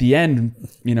at the end,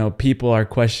 people are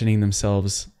questioning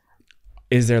themselves.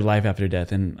 Is there life after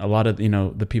death? And a lot of,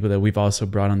 the people that we've also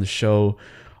brought on the show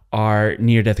are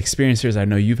near-death experiencers. I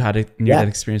know you've had a near-death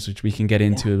experience, which we can get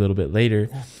into a little bit later.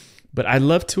 But I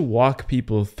love to walk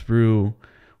people through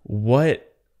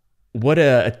what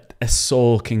a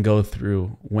soul can go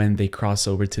through when they cross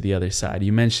over to the other side.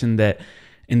 You mentioned that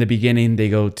in the beginning, they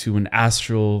go to an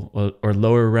astral or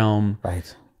lower realm.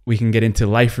 Right. We can get into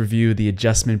life review, the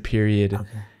adjustment period. Okay.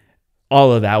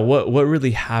 All of that. What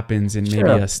really happens in maybe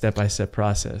a step-by-step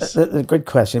process? A good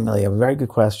question, Emilio. Very good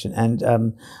question. And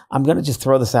I'm going to just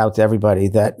throw this out to everybody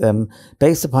that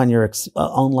based upon your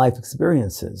own life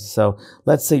experiences. So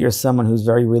let's say you're someone who's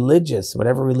very religious,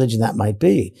 whatever religion that might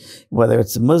be, whether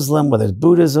it's Muslim, whether it's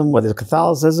Buddhism, whether it's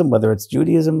Catholicism, whether it's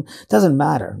Judaism, doesn't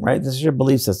matter, right? This is your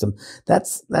belief system.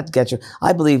 That gets you.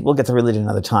 I believe we'll get to religion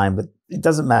another time, but it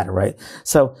doesn't matter, right?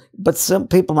 So, but some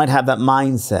people might have that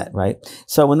mindset, right?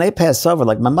 So when they pass over,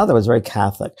 like my mother was very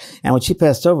Catholic, and when she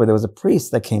passed over, there was a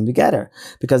priest that came to get her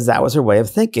because that was her way of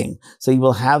thinking. So you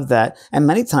will have that. And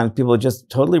many times people are just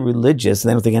totally religious and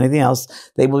they don't think anything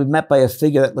else. They will be met by a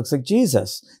figure that looks like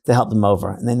Jesus to help them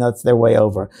over, and they know it's their way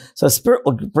over. So Spirit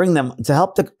will bring them to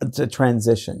help to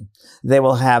transition. They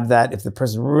will have that. If the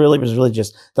person really was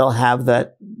religious, they'll have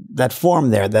that form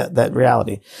there, that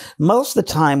reality. Most of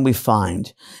the time we find,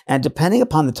 and depending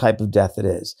upon the type of death it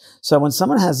is. So when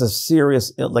someone has a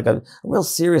real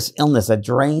serious illness that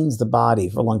drains the body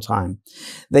for a long time,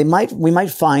 we might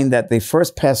find that they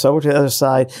first pass over to the other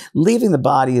side. Leaving the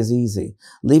body is easy.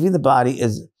 Leaving the body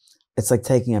it's like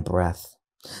taking a breath.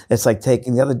 It's like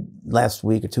taking last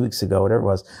week or 2 weeks ago, whatever it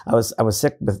was, I was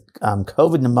sick with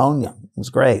COVID pneumonia. It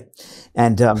was great.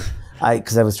 And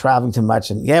because I was traveling too much,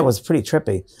 and it was pretty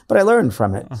trippy, but I learned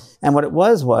from it. And what it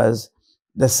was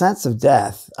the sense of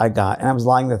death I got, and I was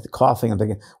lying there coughing. I'm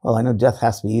thinking, well, I know death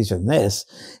has to be easier than this.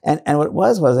 And what it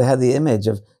was I had the image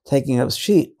of taking a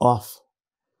sheet off.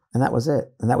 And that was it.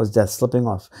 And that was death slipping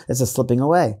off. It's a slipping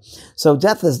away. So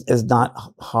death is not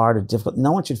hard or difficult.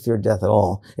 No one should fear death at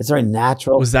all. It's very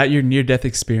natural. Was that your near-death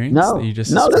experience? No, that you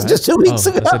just no, that's just 2 weeks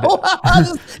ago.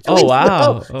 Oh,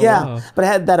 wow. Yeah, but I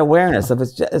had that awareness of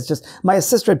it's just, my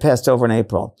sister had passed over in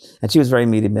April, and she was very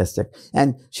mediumistic.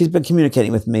 And she's been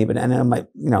communicating with me, but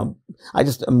I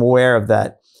just am aware of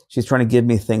that. She's trying to give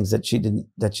me things that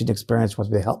she'd experienced, wants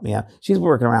me to help me out. She's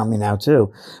working around me now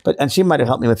too. And she might have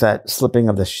helped me with that slipping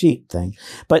of the sheet thing.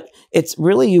 But it's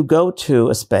really, you go to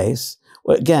a space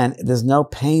where, again, there's no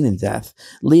pain in death.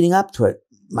 Leading up to it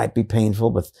might be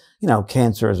painful with,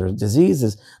 cancers or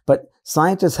diseases, but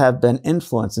scientists have been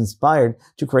inspired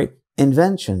to create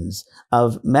inventions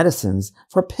of medicines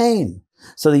for pain.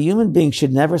 So the human being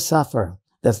should never suffer.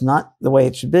 That's not the way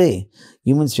it should be.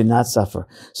 Humans should not suffer.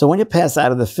 So when you pass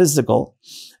out of the physical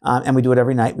And we do it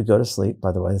every night. We go to sleep,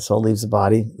 by the way. The soul leaves the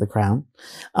body, the crown.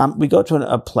 We go to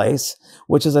a place,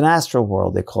 which is an astral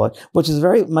world, they call it, which is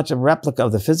very much a replica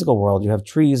of the physical world. You have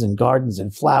trees and gardens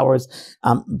and flowers,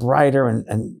 brighter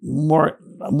and more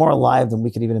alive than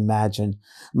we could even imagine.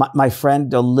 My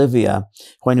friend Olivia,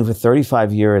 who I knew for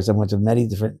 35 years and went to many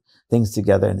different things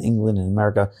together in England and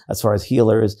America as far as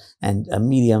healers and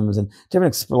mediums and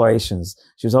different explorations.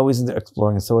 She was always into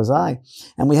exploring, and so was I.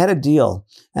 And we had a deal,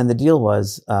 and the deal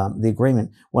was the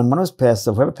agreement. When one of us passes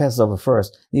over, whoever passes over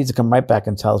first needs to come right back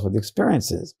and tell us what the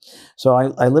experience is. So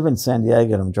I live in San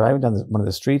Diego, and I'm driving down one of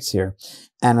the streets here,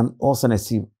 and all of a sudden I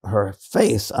see her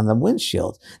face on the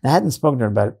windshield. And I hadn't spoken to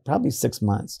her about probably 6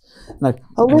 months. I'm like,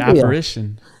 Olivia, an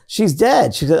apparition. She's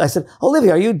dead. I said,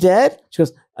 Olivia, are you dead? She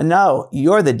goes, no,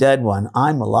 you're the dead one.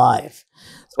 I'm alive.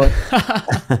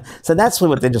 So that's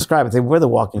what they describe. They were the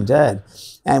Walking Dead.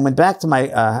 And I went back to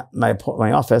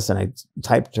my office and I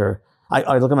typed her.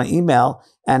 I looked at my email,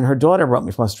 and her daughter wrote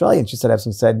me from Australia, and she said, I have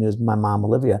some sad news. My mom,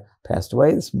 Olivia, passed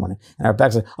away this morning. And our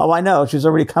back said, oh, I know. She's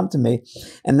already come to me.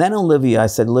 And then I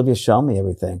said, Olivia, show me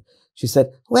everything. She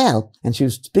said, well, and she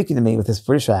was speaking to me with this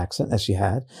British accent as she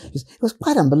had. She said, it was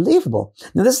quite unbelievable.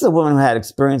 Now, this is a woman who had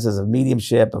experiences of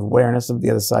mediumship, of awareness of the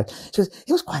other side. She goes,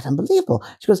 it was quite unbelievable.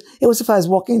 She goes, it was as if I was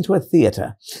walking into a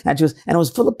theater. And she goes, and it was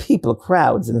full of people,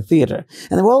 crowds in the theater.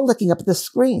 And they were all looking up at the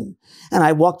screen. And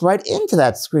I walked right into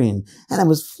that screen. And there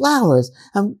was flowers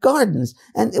and gardens.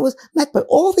 And it was met by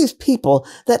all these people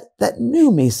that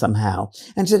knew me somehow.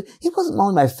 And she said, it wasn't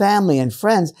only my family and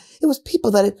friends. It was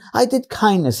people that I did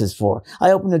kindnesses for.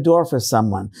 I opened a door for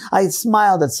someone. I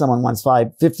smiled at someone once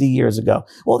 50 years ago.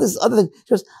 All this other thing.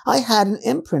 Just, I had an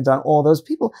imprint on all those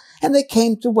people, and they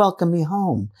came to welcome me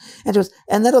home.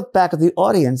 And they looked back at the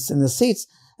audience in the seats,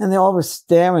 and they all were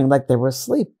staring like they were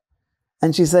asleep.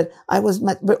 And she said,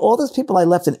 but all those people I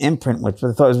left an imprint with,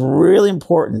 I thought was really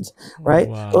important, right?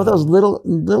 Wow. All those little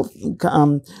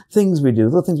things we do,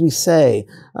 little things we say.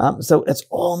 So it's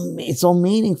all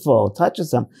meaningful, it touches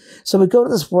them. So we go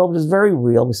to this world which is very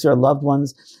real. We see our loved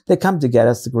ones. They come to get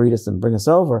us, to greet us and bring us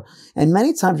over. And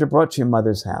many times you're brought to your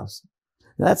mother's house.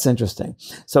 Now, that's interesting.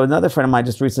 So another friend of mine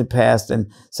just recently passed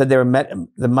and said they were met at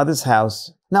the mother's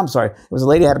house. No, I'm sorry. It was a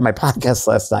lady I had on my podcast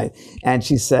last night. And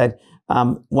she said,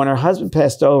 when her husband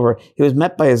passed over, he was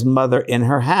met by his mother in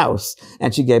her house,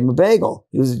 and she gave him a bagel.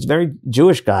 He was a very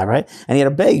Jewish guy, right? And he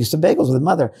had a bagel. He used to bagels with his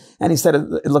mother. And he said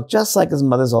it looked just like his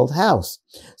mother's old house.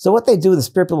 So what they do, the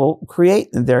spirit people will create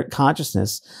in their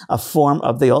consciousness a form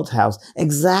of the old house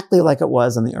exactly like it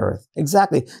was on the earth.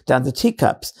 Exactly. Down to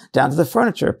teacups, down to the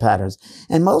furniture patterns.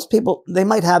 And most people, they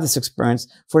might have this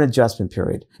experience for an adjustment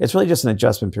period. It's really just an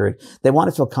adjustment period. They want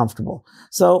to feel comfortable.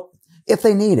 So if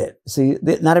they need it. See,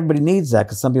 not everybody needs that,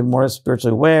 because some people are more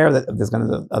spiritually aware that there's going to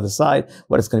be the other side,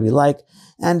 what it's going to be like.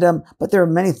 And but there are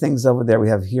many things over there we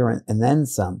have here and then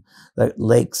some, like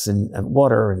lakes and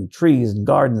water and trees and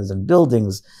gardens and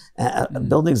buildings,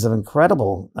 buildings of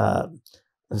incredible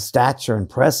stature and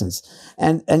presence.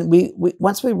 And we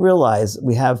once we realize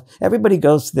everybody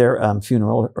goes to their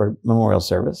funeral or memorial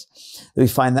service, we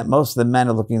find that most of the men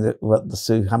are looking at to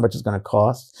see how much it's going to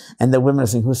cost, and the women are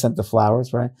saying who sent the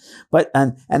flowers, right? But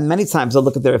and many times they'll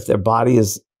look at if their body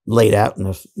is laid out, and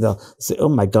if they'll say, oh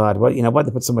my God, why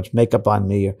they put so much makeup on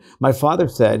me? Or my father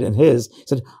said, he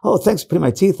said, oh, thanks for putting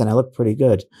my teeth in, I look pretty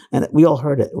good. And we all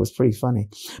heard it. It was pretty funny.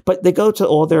 But they go to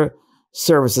all their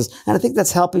services, and I think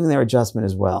that's helping their adjustment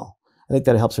as well. I think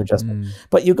that helps their adjustment.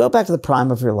 But you go back to the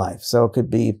prime of your life. So it could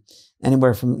be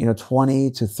anywhere from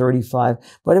 20 to 35,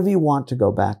 whatever you want to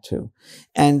go back to.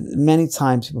 And many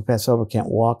times people pass over, can't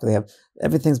walk.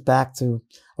 Everything's back to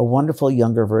a wonderful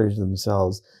younger version of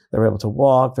themselves. They're able to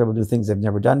walk. They're able to do things they've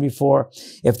never done before.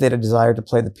 If they had a desire to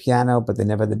play the piano, but they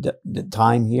never had the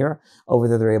time here, over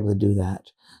there they're able to do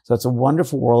that. So it's a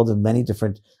wonderful world of many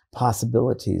different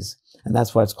possibilities. And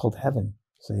that's why it's called heaven,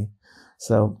 see?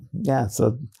 So, yeah,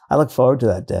 so I look forward to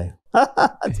that day.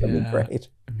 It's going to be great.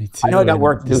 Me too. I know I got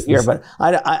work to do here, but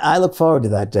I look forward to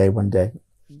that day one day.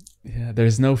 Yeah,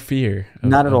 there's no fear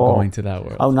of going to that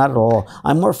world. Oh, not at all.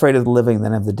 I'm more afraid of the living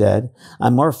than of the dead.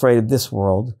 I'm more afraid of this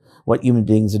world, what human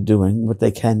beings are doing, what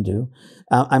they can do.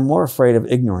 I'm more afraid of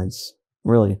ignorance,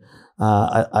 really.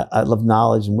 I love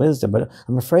knowledge and wisdom, but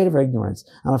I'm afraid of ignorance.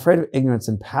 I'm afraid of ignorance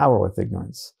and power with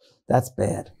ignorance. That's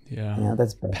bad. Yeah,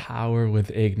 that's bad. Power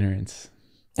with ignorance.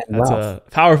 And that's wealth.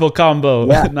 A powerful combo.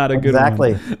 Yeah, not a good one.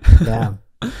 Exactly. Yeah.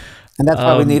 And that's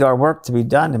why we need our work to be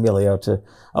done, Emilio, to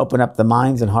open up the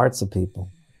minds and hearts of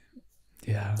people.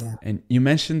 Yeah. And you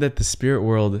mentioned that the spirit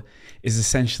world is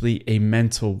essentially a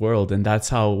mental world. And that's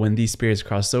how when these spirits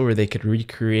cross over, they could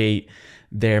recreate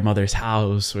their mother's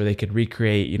house, or they could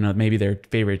recreate, you know, maybe their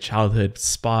favorite childhood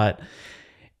spot.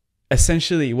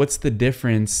 Essentially, what's the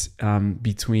difference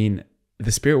between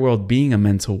the spirit world being a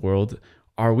mental world?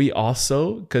 Are we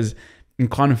also, because in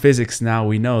quantum physics now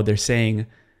we know they're saying,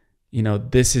 you know,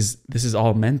 this is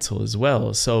all mental as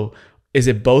well. So is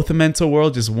it both a mental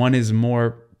world, just one is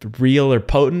more real or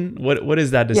potent? What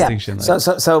is that distinction like?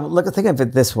 So look, think of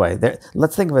it this way.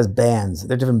 Let's think of it as bands.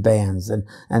 They're different bands and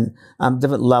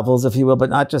different levels, if you will, but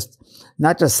not just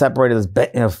separated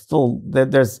as full.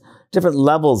 There's different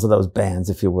levels of those bands,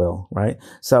 if you will, right?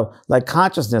 So like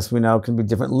consciousness, we know, can be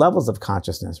different levels of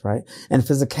consciousness, right? And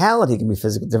physicality can be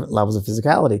different levels of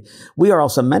physicality. We are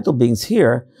also mental beings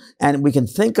here, and we can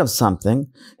think of something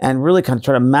and really kind of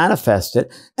try to manifest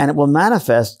it, and it will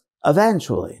manifest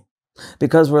eventually,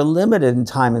 because we're limited in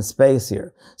time and space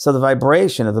here. So the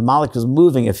vibration of the molecules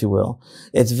moving, if you will,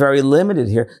 it's very limited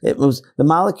here. It moves, the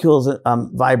molecules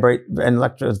vibrate, and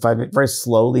electrons vibrate very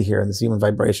slowly here in this human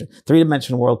vibration.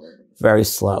 Three-dimensional world, very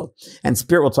slow. And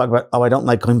spirit will talk about, oh, I don't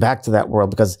like going back to that world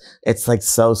because it's like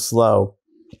so slow.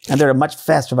 And they're a much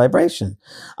faster vibration.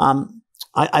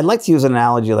 I like to use an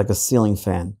analogy like a ceiling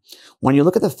fan. When you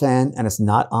look at the fan and it's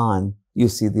not on, you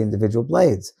see the individual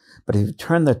blades. But if you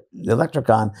turn the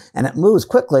electric on and it moves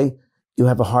quickly, you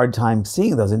have a hard time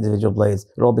seeing those individual blades.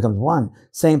 It all becomes one.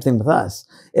 Same thing with us.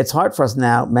 It's hard for us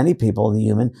now, many people in the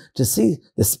human, to see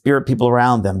the spirit people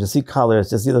around them, to see colors,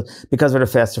 to see those, because we're at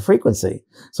a faster frequency.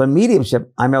 So in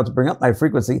mediumship, I'm able to bring up my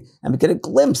frequency and get a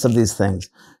glimpse of these things.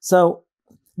 So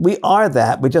we are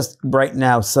that. We just right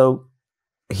now, so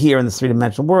here in this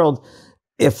three-dimensional world,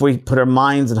 if we put our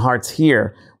minds and hearts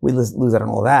here, we lose out on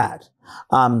all that.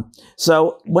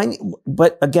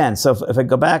 But again, so if I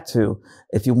go back to,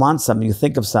 if you want something, you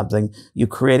think of something, you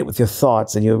create it with your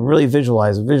thoughts, and you really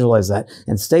visualize that,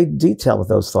 and stay detailed with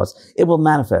those thoughts, it will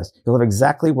manifest. You'll have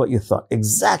exactly what you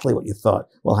thought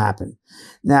will happen.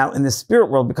 Now, in the spirit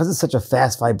world, because it's such a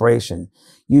fast vibration,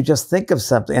 you just think of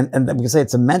something, and we can say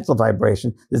it's a mental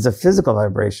vibration, there's a physical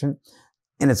vibration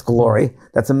in its glory.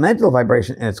 That's a mental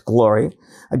vibration in its glory.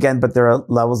 Again, but there are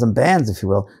levels and bands, if you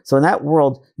will. So in that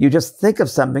world, you just think of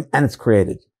something and it's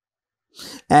created.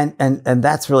 And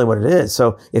that's really what it is.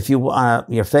 So if you want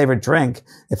your favorite drink,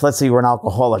 if let's say you were an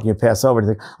alcoholic and you pass over and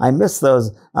think, I miss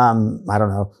those,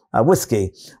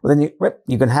 whiskey. Well, then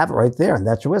you can have it right there, and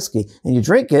that's your whiskey. And you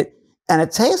drink it and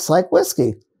it tastes like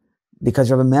whiskey because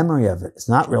you have a memory of it. It's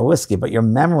not real whiskey, but your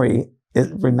memory, it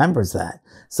remembers that.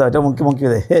 So it won't give you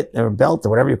the hit or belt or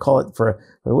whatever you call it for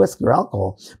whiskey or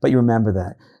alcohol, but you remember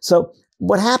that. So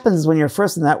what happens when you're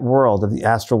first in that world of the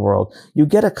astral world, you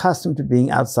get accustomed to being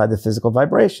outside the physical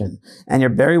vibration, and you're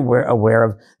very aware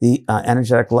of the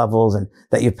energetic levels and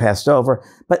that you've passed over.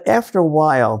 But after a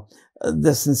while,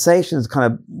 the sensations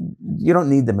kind of, you don't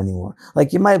need them anymore.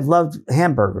 Like you might have loved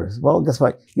hamburgers. Well, guess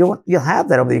what? You'll have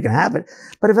that over there. You can have it,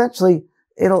 but eventually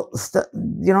you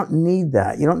don't need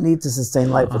that. You don't need to sustain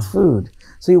life with food.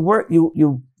 So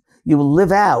you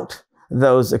live out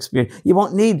those experiences. You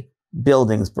won't need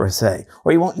buildings per se,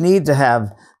 or you won't need to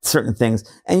have certain things,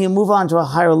 and you move on to a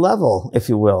higher level, if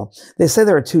you will. They say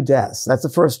there are two deaths. That's the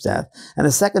first death. And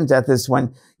the second death is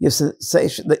when the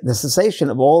cessation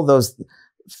of all those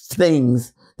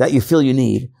things that you feel you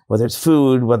need, whether it's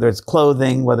food, whether it's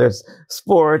clothing, whether it's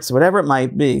sports, whatever it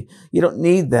might be, you don't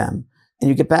need them. And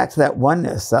you get back to that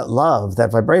oneness, that love,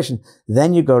 that vibration.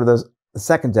 Then you go to the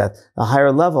second death, the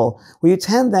higher level, where you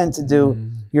tend then to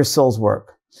do your soul's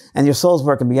work. And your soul's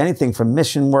work can be anything from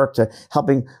mission work to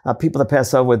helping people that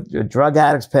pass over, with drug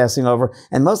addicts passing over.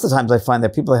 And most of the times I find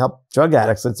that people that help drug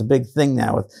addicts, it's a big thing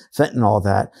now with fentanyl and all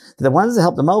that. The ones that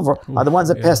help them over are the ones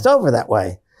that passed over that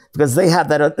way, because they have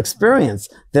that experience.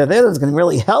 They're there that's going to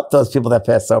really help those people that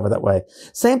pass over that way.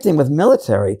 Same thing with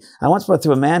military. I once went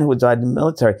through a man who had died in the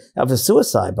military of a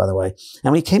suicide, by the way.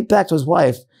 And when he came back to his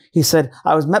wife, he said,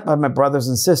 I was met by my brothers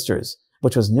and sisters,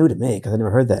 which was new to me because I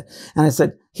never heard that. And I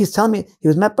said, he's telling me he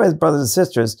was met by his brothers and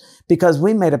sisters because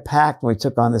we made a pact when we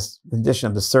took on this condition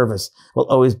of the service. We'll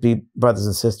always be brothers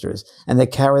and sisters. And they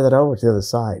carry that over to the other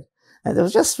side. And it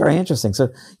was just very interesting. So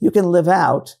you can live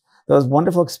out those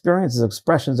wonderful experiences,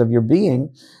 expressions of your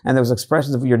being, and those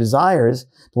expressions of your desires.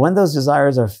 But when those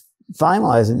desires are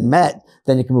finalized and met,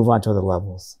 then you can move on to other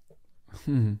levels.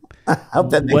 I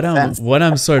hope that makes sense.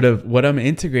 What I'm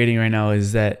integrating right now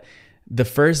is that the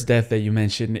first death that you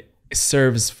mentioned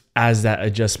serves as that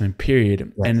adjustment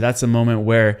period. Yes. And that's a moment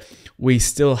where we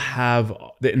still have,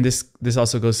 and this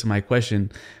also goes to my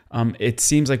question. It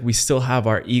seems like we still have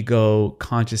our ego,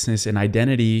 consciousness, and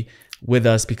identity with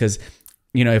us, because,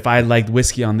 you know, if I liked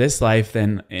whiskey on this life,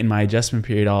 then in my adjustment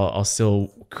period, I'll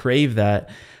still crave that.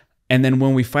 And then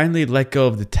when we finally let go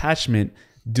of detachment,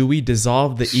 do we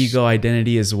dissolve the ego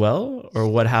identity as well, or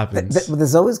what happens?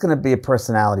 There's always going to be a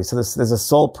personality. So there's a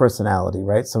soul personality,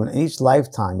 right? So in each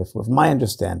lifetime, with my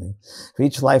understanding, for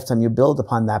each lifetime, you build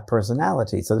upon that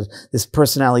personality. So this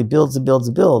personality builds and builds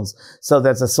and builds. So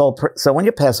there's a soul. So when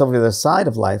you pass over to the other side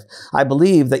of life, I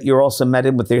believe that you're also met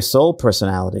in with your soul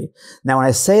personality. Now, when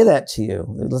I say that to you,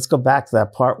 let's go back to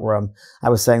that part where I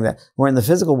was saying that we're in the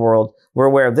physical world. We're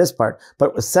aware of this part,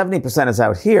 but 70% is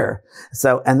out here.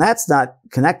 So, and that's not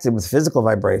connected with physical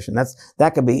vibration.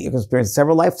 That could be, you can experience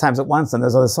several lifetimes at once on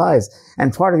those other sides.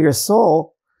 And part of your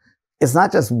soul is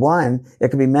not just one. It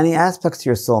could be many aspects to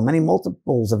your soul, many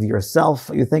multiples of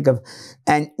yourself you think of.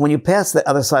 And when you pass the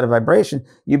other side of vibration,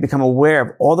 you become aware of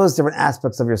all those different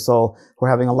aspects of your soul who are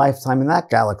having a lifetime in that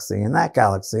galaxy,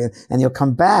 and you'll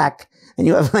come back and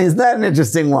you have, isn't that an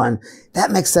interesting one?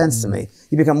 That makes sense to me.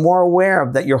 You become more aware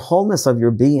of that your wholeness of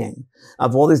your being,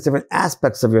 of all these different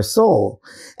aspects of your soul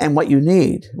and what you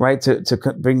need, right, to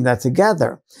bring that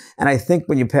together. And I think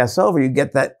when you pass over, you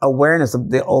get that awareness of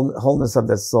the wholeness of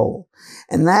the soul.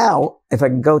 And now, if I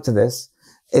can go to this,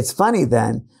 it's funny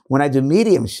then, when I do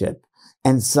mediumship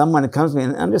and someone comes to me,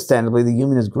 and understandably the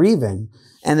human is grieving,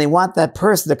 and they want that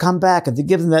person to come back and to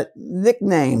give them that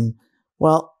nickname.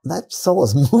 Well, that soul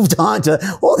has moved on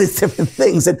to all these different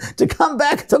things, and to come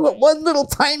back and talk about one little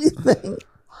tiny thing.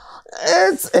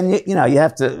 You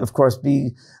have to, of course,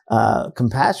 be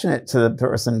compassionate to the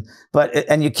person,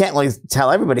 and you can't really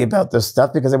tell everybody about this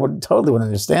stuff because they totally wouldn't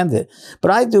understand it. But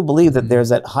I do believe that there's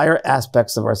that higher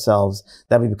aspects of ourselves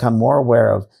that we become more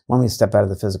aware of when we step out of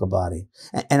the physical body.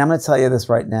 And I'm going to tell you this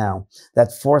right now: that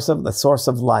the source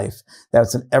of life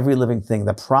that's in every living thing,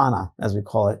 the prana, as we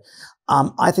call it.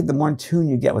 I think the more in tune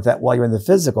you get with that while you're in the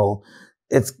physical,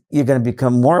 you're going to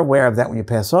become more aware of that when you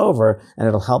pass over, and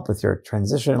it'll help with your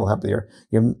transition. It'll help with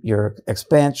your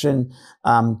expansion.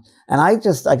 And I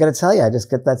got to tell you, I just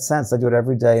get that sense. I do it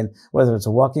every day. And whether it's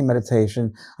a walking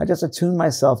meditation, I just attune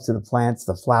myself to the plants,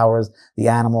 the flowers, the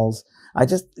animals. I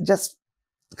just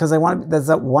because there's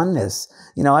that oneness.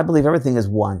 I believe everything is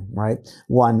one, right?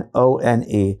 One,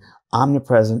 O-N-E,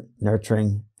 omnipresent,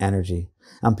 nurturing energy.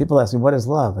 People ask me, what is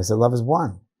love? I said, love is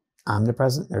one.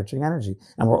 Omnipresent, nurturing energy.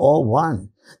 And we're all one.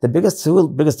 The biggest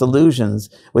illusions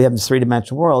we have in this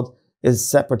three-dimensional world is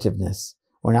separativeness.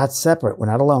 We're not separate. We're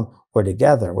not alone. We're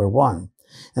together. We're one.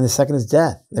 And the second is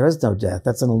death. There is no death.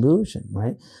 That's an illusion,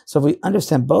 right? So if we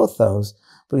understand both those,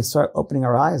 we can start opening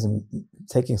our eyes and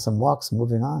taking some walks and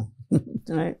moving on,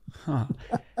 right? Huh.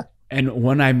 And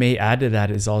one I may add to that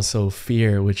is also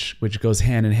fear, which goes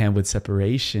hand in hand with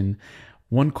separation.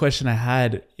 One question I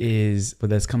had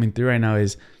that's coming through right now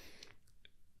is,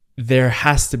 there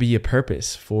has to be a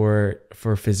purpose for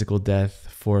physical death,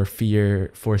 for fear,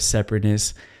 for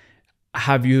separateness.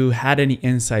 Have you had any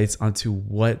insights onto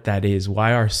what that is?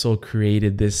 Why our soul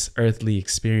created this earthly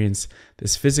experience,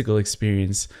 this physical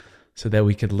experience, so that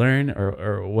we could learn,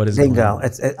 or what is going on?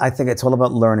 I think it's all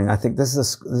about learning. I think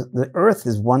the earth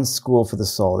is one school for the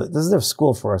soul. This is their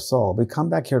school for our soul. We come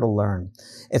back here to learn.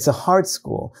 It's a hard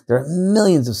school. There are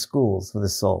millions of schools for the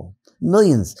soul.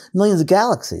 Millions of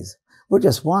galaxies. We're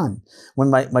just one. When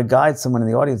my guide, someone in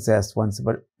the audience asked once,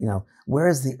 but where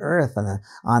is the earth on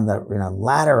the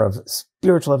ladder of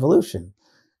spiritual evolution?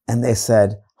 And they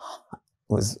said,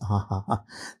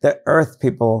 the earth,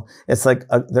 people, it's like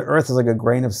the earth is like a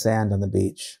grain of sand on the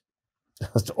beach.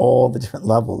 Just all the different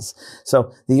levels.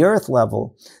 So the earth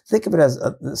level, think of it as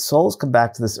the souls come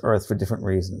back to this earth for different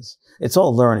reasons. It's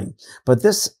all learning. But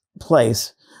this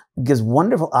place gives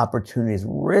wonderful opportunities,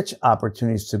 rich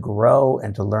opportunities to grow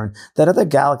and to learn that other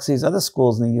galaxies, other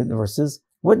schools in the universes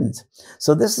wouldn't.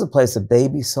 So this is a place that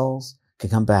baby souls can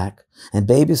come back, and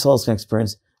baby souls can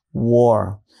experience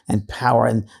war and power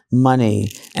and money,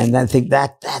 and then think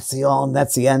that's the all, and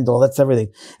that's the end all, that's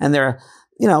everything. And there are,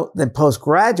 the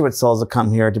postgraduate souls that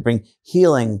come here to bring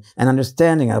healing and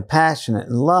understanding and passionate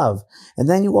and love. And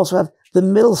then you also have the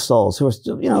middle souls who are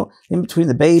still, in between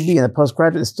the baby and the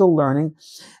postgraduate, they're still learning.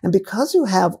 And because you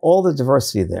have all the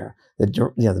diversity there,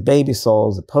 the baby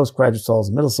souls, the postgraduate souls,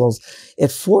 the middle souls,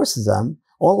 it forces them,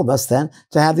 all of us then,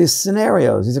 to have these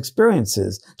scenarios, these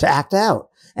experiences, to act out.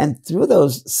 And through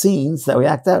those scenes that we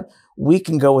act out, we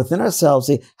can go within ourselves,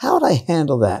 see, how would I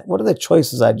handle that? What are the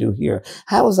choices I do here?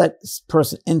 How is that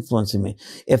person influencing me?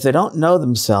 If they don't know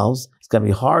themselves, it's going to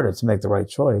be harder to make the right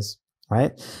choice.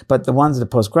 Right? But the ones that are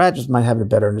postgraduates might have a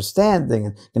better understanding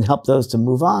and can help those to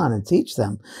move on and teach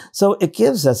them. So it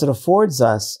affords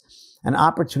us an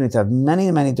opportunity to have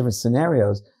many, many different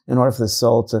scenarios in order for the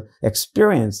soul to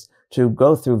experience, to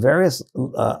go through various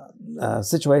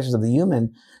situations of the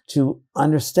human to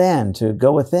understand, to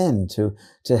go within,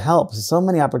 to help. There's so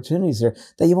many opportunities here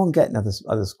that you won't get in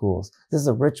other schools. This is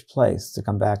a rich place to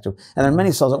come back to. And there are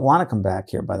many souls that want to come back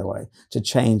here, by the way, to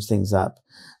change things up.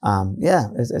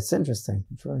 It's interesting.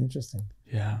 It's really interesting.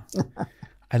 Yeah.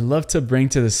 I'd love to bring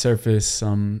to the surface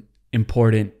some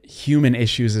important human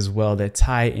issues as well that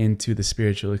tie into the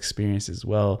spiritual experience as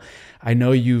well. I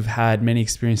know you've had many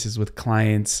experiences with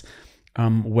clients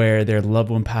where their loved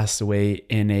one passed away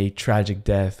in a tragic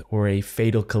death or a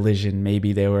fatal collision.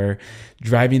 Maybe they were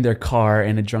driving their car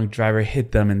and a drunk driver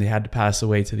hit them and they had to pass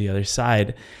away to the other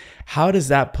side. How does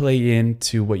that play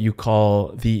into what you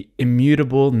call the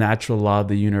immutable natural law of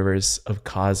the universe of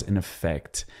cause and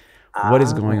effect? What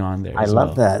is going on there? I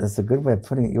love that. That's a good way of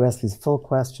putting it. You ask these full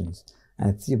questions.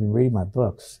 And you've been reading my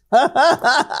books.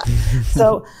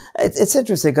 So it's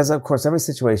interesting because, of course, every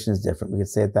situation is different. We could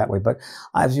say it that way. But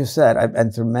as you said, I've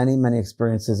been through many, many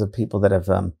experiences of people that have,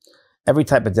 every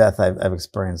type of death I've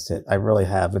experienced it. I really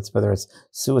have. It's whether it's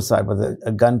suicide, whether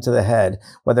a gun to the head,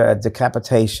 whether a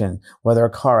decapitation, whether a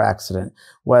car accident,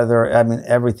 whether,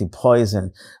 everything,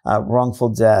 poison, wrongful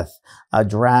death,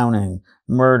 drowning,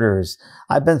 murders.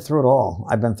 I've been through it all.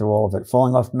 I've been through all of it.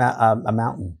 Falling off a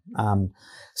mountain.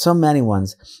 So many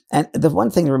ones. And the one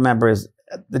thing to remember is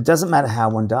it doesn't matter how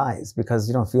one dies because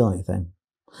you don't feel anything.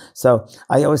 So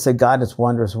I always say God in its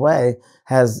wondrous way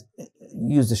has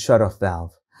used a shut-off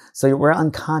valve. So we're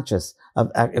unconscious of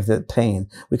the pain.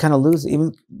 We kind of lose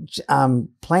even a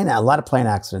lot of plane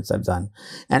accidents I've done.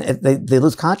 And they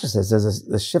lose consciousness. There's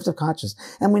a shift of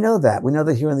consciousness. And we know that. We know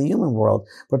that here in the human world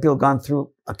where people have gone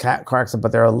through a car accident,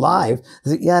 but they're alive.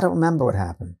 They say, yeah, I don't remember what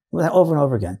happened. Over and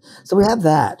over again. So we have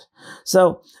that.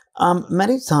 So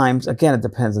many times, again, it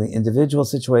depends on the individual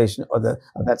situation or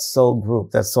of that soul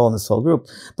group, that soul in the soul group.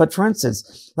 But for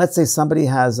instance, let's say somebody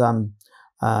has an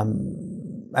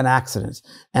accident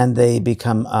and they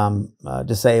become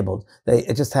disabled.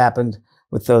 It just happened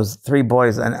with those 3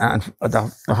 boys and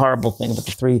the horrible thing with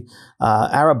the 3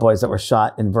 Arab boys that were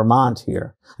shot in Vermont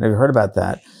here. Have you heard about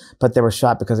that? But they were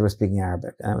shot because they were speaking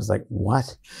Arabic. And I was like,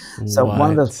 what? So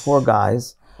one of those poor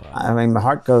guys, my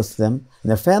heart goes to them and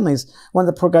their families. One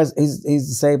of the poor guys, he's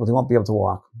disabled. He won't be able to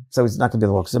walk. So he's not going to be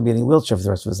able to walk. He's going to be in a wheelchair for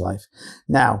the rest of his life.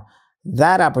 Now,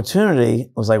 that opportunity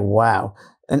was like, wow.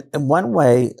 And one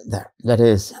way that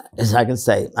is I can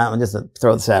say, I'm just to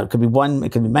throw this out. It could be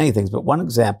many things, but one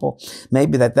example,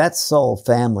 maybe that soul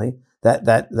family,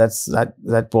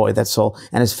 that boy, that soul,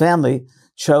 and his family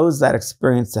chose that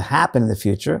experience to happen in the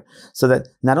future so that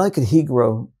not only could he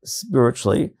grow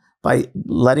spiritually by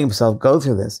letting himself go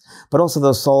through this, but also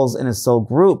those souls in his soul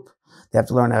group, they have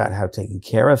to learn about how taking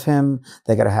care of him.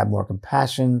 They got to have more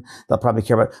compassion. They'll probably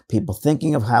care about people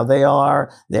thinking of how they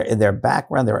are, their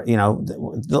background,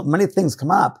 many things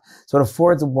come up. So it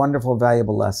affords a wonderful,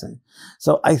 valuable lesson.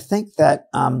 So I think that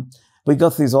we go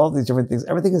through all these different things.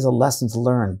 Everything is a lesson to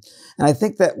learn. And I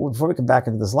think that before we come back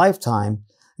into this lifetime,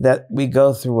 that we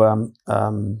go through a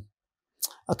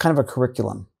kind of a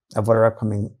curriculum of what our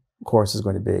upcoming course is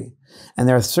going to be. And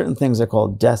there are certain things that are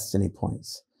called destiny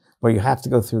points, where you have to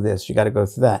go through this, you got to go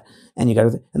through that, and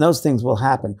and those things will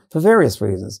happen for various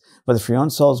reasons, whether for your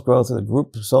own soul's growth or the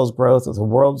group soul's growth or the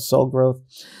world's soul growth.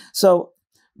 So,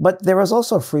 but there is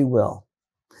also free will,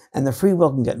 and the free will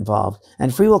can get involved,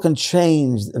 and free will can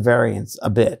change the variance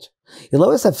a bit. You'll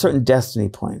always have certain destiny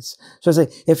points. So I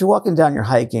say, if you're you're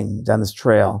hiking down this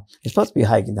trail, you're supposed to be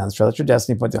hiking down this trail. That's your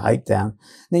destiny point to hike down.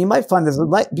 Now you might find there's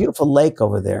a beautiful lake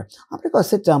over there. I'm going to go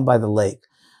sit down by the lake.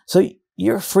 So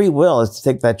your free will is to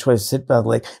take that choice, sit by the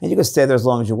lake, and you can stay there as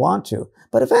long as you want to.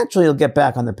 But eventually you'll get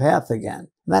back on the path again.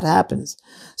 And that happens.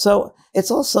 So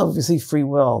it's also, if you see free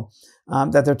will,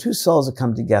 that there are 2 souls that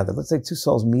come together. Let's say 2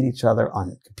 souls meet each other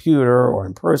on a computer or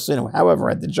in person or however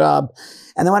at the job,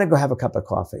 and they want to go have a cup of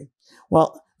coffee.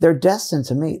 Well, they're destined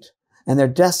to meet, and they're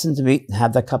destined to meet and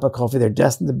have that cup of coffee. They're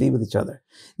destined to be with each other.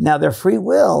 Now, their free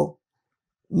will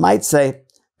might say,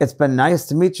 it's been nice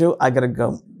to meet you. I got to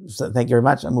go. So thank you very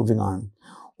much. I'm moving on.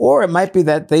 Or it might be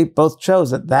that they both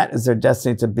chose that is their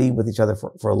destiny to be with each other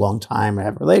for a long time or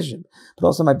have a relationship. But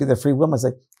also might be their free will might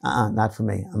say, not for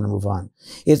me. I'm going to move on.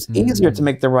 It's easier to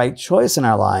make the right choice in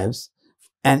our lives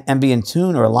and be in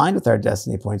tune or aligned with our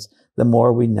destiny points the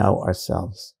more we know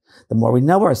ourselves. The more we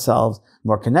know ourselves, the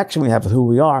more connection we have with who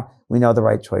we are, we know the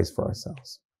right choice for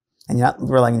ourselves. And you're not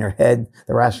relying on your head,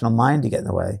 the rational mind to get in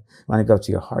the way. You want to go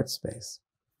to your heart space.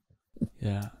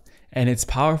 Yeah. And it's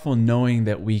powerful knowing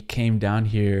that we came down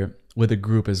here with a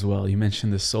group as well. You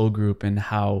mentioned the soul group and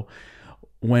how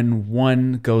when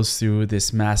one goes through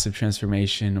this massive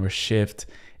transformation or shift,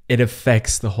 it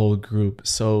affects the whole group.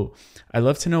 So I'd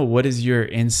love to know, what is your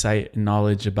insight and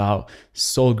knowledge about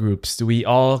soul groups? Do we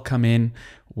all come in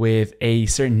with a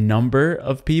certain number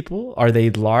of people? Are they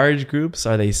large groups?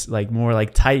 Are they like more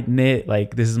like tight knit,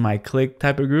 like this is my clique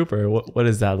type of group, or what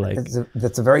is that like?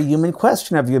 That's a very human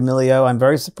question of you, Emilio. I'm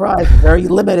very surprised. Very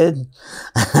limited.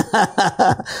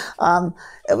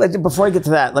 Before I get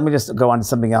to that, let me just go on to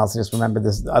something else. Just remember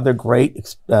this other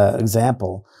great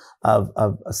example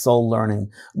of soul learning.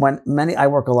 I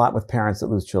work a lot with parents that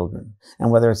lose children,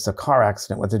 and whether it's a car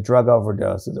accident, whether it's a drug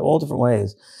overdose, it's all different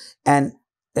ways, and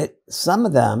some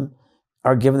of them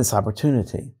are given this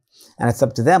opportunity, and it's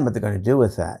up to them what they're going to do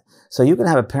with that. So you can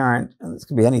have a parent, and this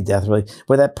could be any death really,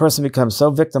 where that person becomes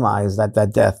so victimized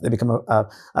that death, they become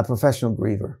a professional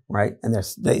griever, right? And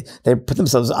they put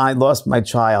themselves, I lost my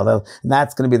child, and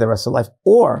that's going to be the rest of life.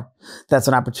 Or that's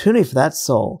an opportunity for that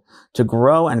soul to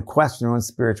grow and question their own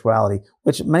spirituality,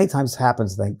 which many times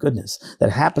happens, thank goodness.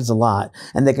 That happens a lot,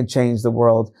 and they can change the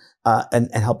world and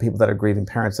help people that are grieving,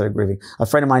 parents that are grieving. A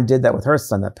friend of mine did that with her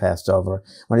son that passed over.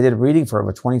 When I did a reading for her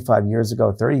over 25 years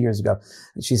ago, 30 years ago,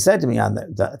 she said to me at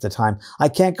the time, I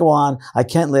can't go on, I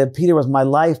can't live, Peter was my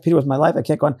life, Peter was my life, I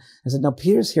can't go on. I said, no,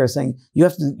 Peter's here saying you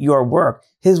have to do your work,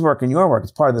 his work and your work.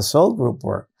 It's part of the soul group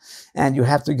work. And you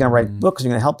have to write books,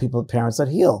 you're going to help people, parents that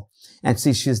heal. And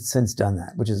see, she's since done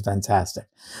that, which is fantastic.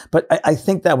 But I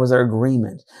think that was their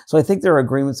agreement. So I think there are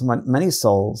agreements among many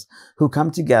souls who come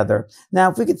together.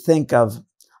 Now, if we could think of,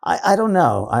 I don't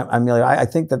know, Emilio, I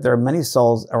think that there are many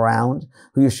souls around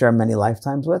who you share many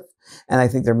lifetimes with. And I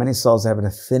think there are many souls that have an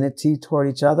affinity toward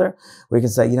each other, where you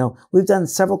can say, we've done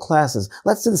several classes.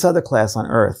 Let's do this other class on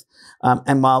Earth.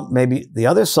 And while maybe the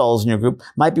other souls in your group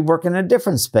might be working in a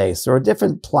different space or a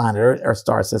different planet or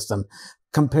star system,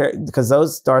 because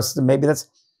those stars, maybe that's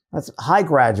high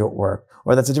graduate work,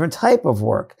 or that's a different type of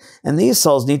work. And these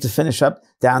souls need to finish up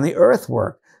down the earth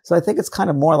work. So I think it's kind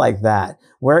of more like that.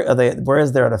 Where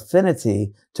is there an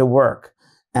affinity to work?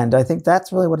 And I think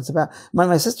that's really what it's about. When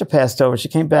my sister passed over, she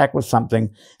came back with something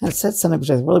and said something which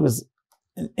I really was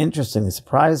interestingly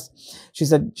surprised. She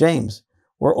said, James,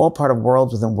 we're all part of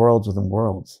worlds within worlds within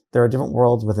worlds. There are different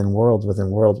worlds within worlds within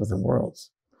worlds within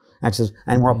worlds. And she says,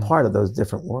 and we're all part of those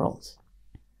different worlds.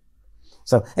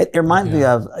 So it reminds me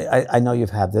of, I know you've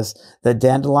had this, the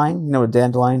dandelion, a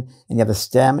dandelion, and you have the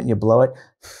stem and you blow it,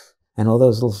 and all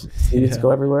those little seeds go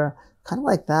everywhere. Kind of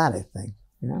like that, I think,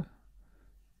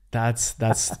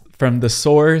 That's from the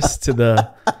source to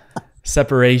the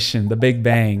separation, the Big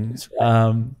Bang.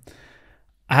 Right.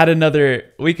 I had another,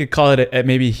 we could call it a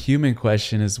maybe human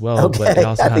question as well, but it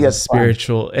also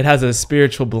has a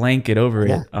spiritual blanket over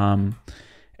it.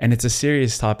 And it's a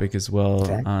serious topic as well.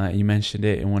 Okay. You mentioned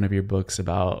it in one of your books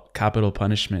about capital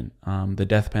punishment, the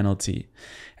death penalty.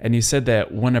 And you said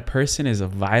that when a person is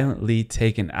violently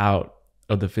taken out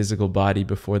of the physical body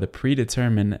before the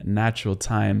predetermined natural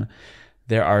time,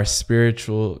 there are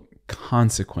spiritual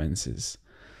consequences.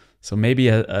 So maybe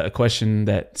a question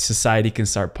that society can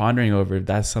start pondering over, if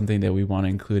that's something that we want to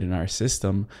include in our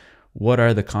system. What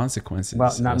are the consequences?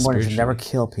 Well, not more than never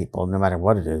kill people, no matter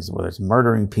what it is, whether it's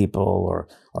murdering people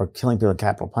or killing people in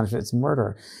capital punishment. It's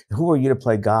murder. Who are you to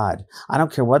play God? I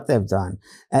don't care what they've done.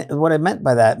 And what I meant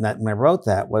by that when I wrote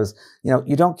that was,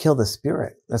 you don't kill the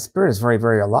spirit. The spirit is very,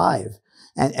 very alive.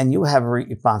 And you have a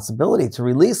responsibility to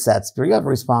release that spirit. You have a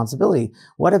responsibility.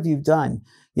 What have you done?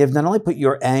 You've not only put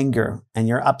your anger and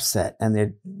your upset and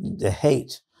the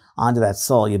hate onto that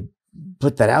soul, you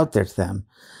put that out there to them.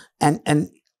 And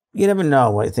you never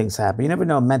know what things happen. You never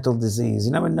know mental disease.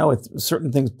 You never know if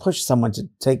certain things push someone to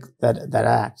take that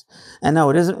act. And no,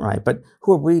 it isn't right. But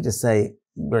who are we to say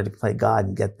we're to play God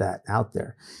and get that out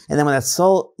there? And then when that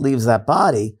soul leaves that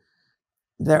body,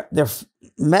 they're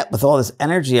met with all this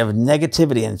energy of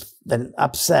negativity and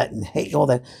upset and hate, all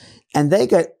that. And they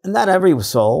get, not every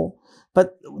soul,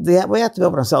 but we have to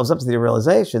open ourselves up to the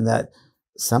realization that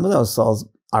some of those souls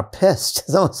are pissed.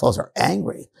 Some of those souls are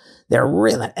angry. They're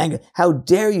really angry. How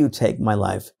dare you take my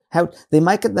life? They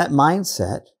might get that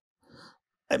mindset.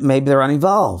 Maybe they're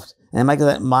unevolved. And they might get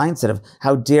that mindset of,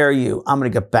 how dare you? I'm going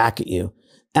to get back at you.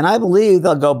 And I believe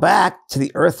they'll go back to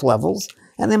the earth levels,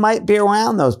 and they might be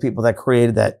around those people that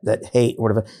created that hate or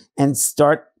whatever, and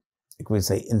start, like we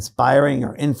say, inspiring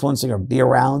or influencing or be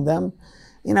around them.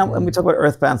 When we talk about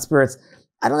earthbound spirits,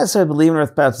 I don't necessarily believe in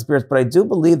earthbound spirits, but I do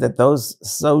believe that those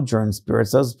sojourn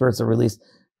spirits, those spirits that are released,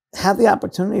 have the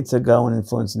opportunity to go and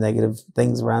influence negative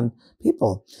things around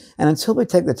people. And until we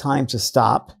take the time to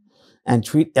stop and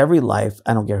treat every life,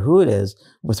 I don't care who it is,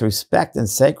 with respect and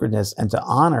sacredness, and to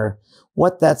honor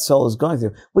what that soul is going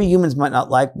through. We humans might not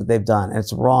like what they've done, and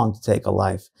it's wrong to take a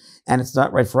life. And it's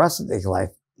not right for us to take a life.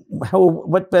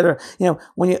 what better,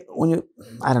 when you,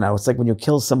 I don't know, it's like when you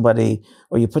kill somebody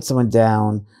or you put someone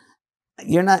down,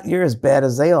 you're as bad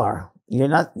as they are. You're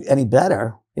not any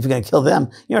better. If you're going to kill them,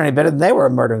 you're not any better than they were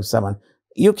murdering someone.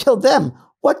 You killed them.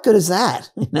 What good is that?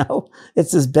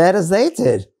 It's as bad as they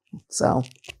did. So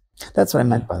that's what I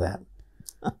meant by that.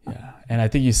 Yeah. And I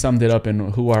think you summed it up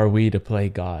in who are we to play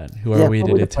God? Who are we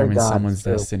to determine someone's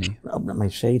destiny? Open up my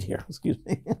shade here. Excuse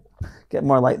me. Get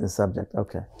more light in the subject.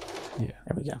 Okay. Yeah.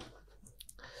 There we go.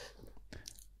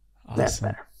 Awesome. That's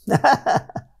better.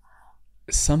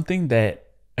 Something that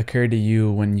occurred to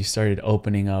you when you started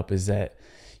opening up is that,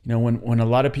 when a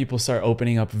lot of people start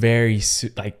opening up very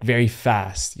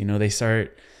fast, they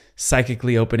start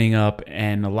psychically opening up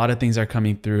and a lot of things are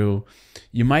coming through,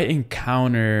 you might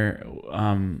encounter,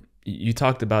 you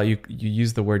talked about, you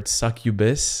used the word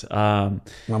succubus,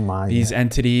 these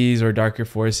entities or darker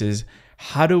forces.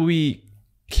 How do we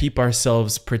keep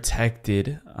ourselves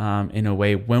protected in a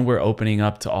way when we're opening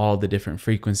up to all the different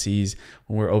frequencies,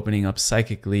 when we're opening up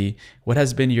psychically? What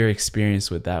has been your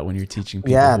experience with that when you're teaching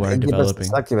people who are developing?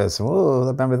 Succubus. Oh,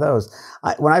 remember those.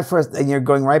 And you're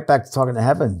going right back to Talking to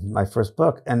Heaven, my first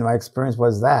book, and my experience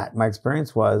was that. My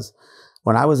experience was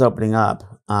when I was opening up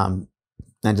and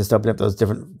just opening up those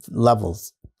different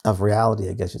levels of reality,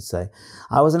 I guess you'd say,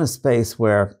 I was in a space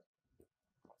where,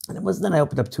 and it wasn't that I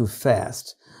opened up too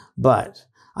fast, but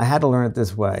I had to learn it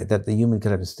this way, that the human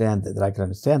could understand it, that I could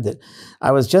understand it.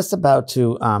 I was just about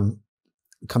to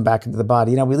come back into the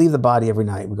body. We leave the body every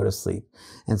night. We go to sleep.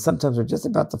 And sometimes we're just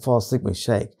about to fall asleep and we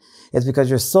shake. It's because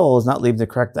your soul is not leaving the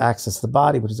correct access to the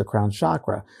body, which is the crown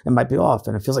chakra. It might be off.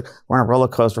 And it feels like we're on a roller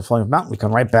coaster falling off a mountain. We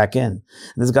come right back in. And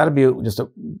there's got to be just a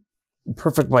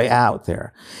perfect way out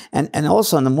there. And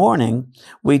also in the morning,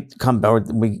 we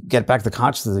get back to the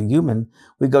consciousness of the human,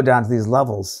 we go down to these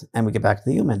levels and we get back to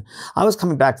the human. I was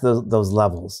coming back to those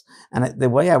levels. And the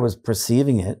way I was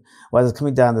perceiving it was I was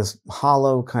coming down this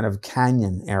hollow kind of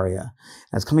canyon area.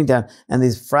 And I was coming down and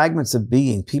these fragments of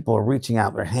being, people are reaching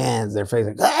out their hands, their face,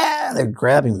 they're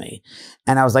grabbing me.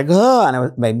 And I was like, oh, and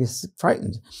it made me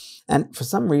frightened. And for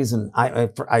some reason,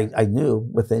 I knew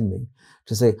within me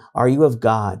to say, are you of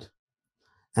God?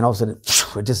 And all of a sudden,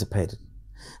 it dissipated.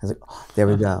 I was like, oh, there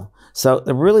we go. So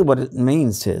really what it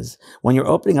means is when you're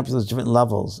opening up to those different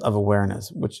levels of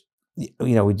awareness, which,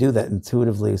 we do that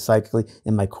intuitively, psychically.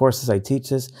 In my courses, I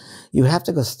teach this. You have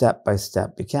to go step by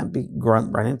step. You can't be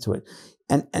right into it.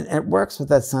 And it works with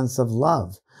that sense of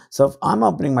love. So if I'm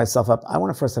opening myself up, I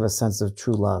want to first have a sense of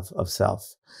true love of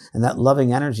self. And that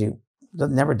loving energy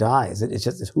never dies. It's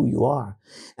just who you are.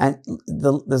 And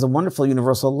there's a wonderful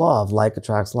universal law of like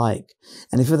attracts like.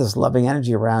 And if you have this loving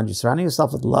energy around you, surrounding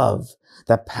yourself with love,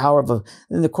 that power of,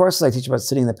 in the courses I teach about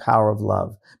sitting in the power of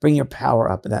love, bringing your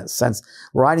power up in that sense,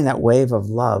 riding that wave of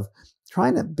love,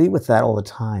 trying to be with that all the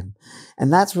time.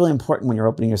 And that's really important when you're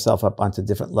opening yourself up onto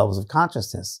different levels of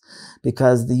consciousness,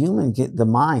 because the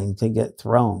mind can get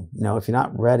thrown, if you're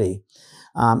not ready.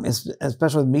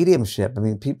 Especially with mediumship.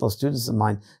 Students of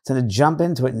mine tend to jump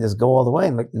into it and just go all the way.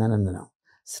 I'm like, no.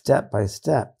 Step by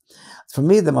step. For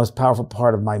me, the most powerful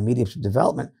part of my mediumship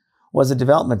development was the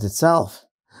development itself,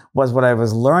 was what I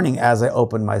was learning as I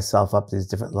opened myself up to these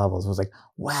different levels. It was like,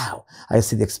 wow, I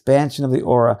see the expansion of the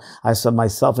aura. I saw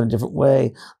myself in a different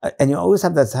way. And you always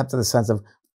have the sense of,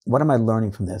 what am I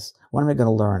learning from this? What am I going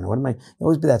to learn? You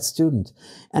always be that student.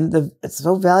 And it's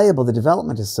so valuable. The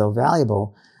development is so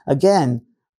valuable. Again,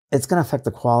 it's going to affect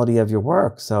the quality of your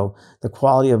work. So the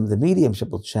quality of the mediumship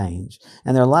will change.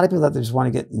 And there are a lot of people that just want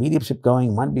to get mediumship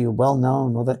going, want to be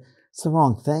well-known, all that. It's the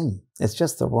wrong thing. It's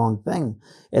just the wrong thing.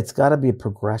 It's got to be a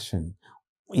progression.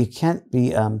 You can't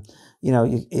be,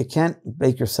 you can't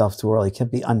bake yourself too early. You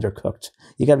can't be undercooked.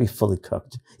 You got to be fully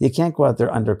cooked. You can't go out there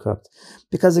undercooked.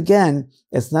 Because again,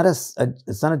 it's not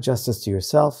a justice to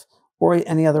yourself or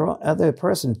any other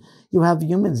person. You have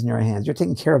humans in your hands. You're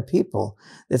taking care of people.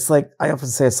 It's like, I often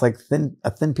say, it's like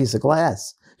a thin piece of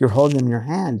glass. You're holding them in your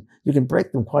hand. You can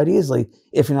break them quite easily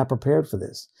if you're not prepared for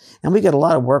this. And we get a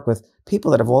lot of work with people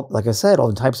that have, like I said, all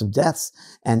the types of deaths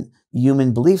and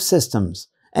human belief systems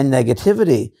and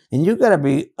negativity. And you've got to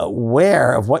be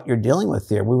aware of what you're dealing with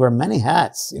here. We wear many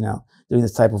hats, doing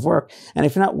this type of work. And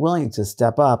if you're not willing to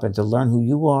step up and to learn who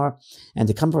you are and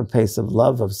to come from a place of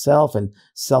love of self and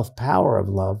self-power of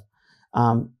love,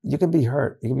 you can be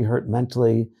hurt. You can be hurt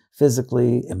mentally,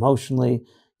 physically, emotionally.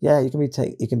 Yeah, you can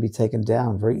be taken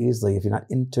down very easily if you're not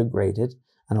integrated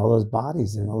in all those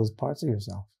bodies and all those parts of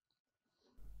yourself.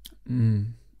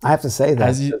 I have to say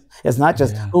that it's not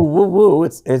just ooh woo woo.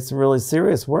 It's really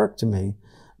serious work to me,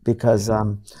 because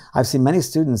I've seen many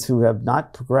students who have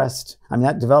not progressed,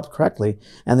 not developed correctly,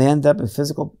 and they end up in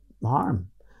physical harm.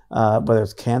 whether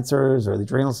it's cancers or the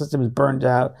adrenal system is burned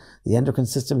out, the endocrine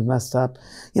system is messed up,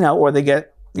 or they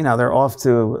get, they're off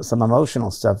to some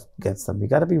emotional stuff gets them. You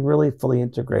got to be really fully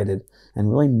integrated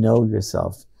and really know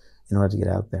yourself in order to get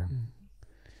out there.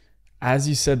 As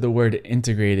you said the word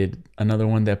integrated, another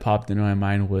one that popped into my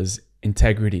mind was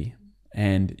integrity.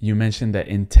 And you mentioned that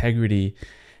integrity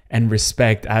and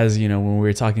respect, as when we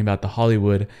were talking about the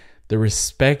Hollywood, the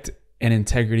respect and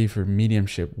integrity for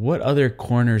mediumship. What other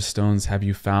cornerstones have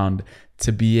you found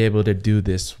to be able to do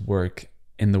this work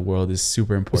in the world is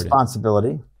super important?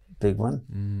 Responsibility, big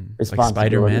one. Like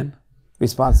Spider-Man?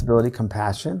 Responsibility,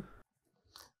 compassion.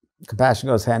 Compassion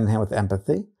goes hand in hand with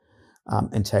empathy.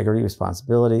 Integrity,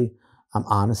 responsibility,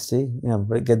 honesty.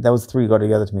 But again, those three go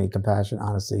together to me: compassion,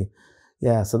 honesty.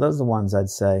 Yeah, so those are the ones I'd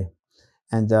say.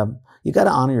 And you got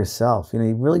to honor yourself.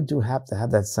 You really do have to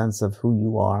have that sense of who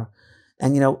you are.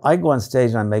 And I go on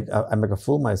stage and I make a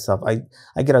fool of myself.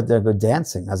 I get out there and go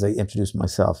dancing as I introduce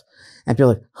myself, and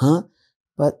people are like, huh?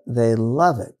 But they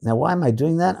love it. Now, why am I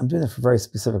doing that? I'm doing that for a very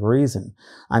specific reason.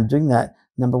 I'm doing that,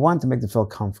 number one, to make them feel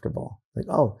comfortable. Like,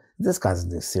 oh, this guy's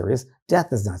not serious. Death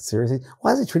is not serious.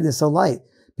 Why is he treating this so light?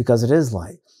 Because it is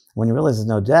light. When you realize there's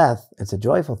no death, it's a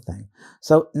joyful thing.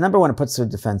 So number one, it puts their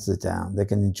defenses down. They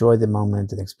can enjoy the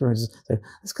moment and experiences.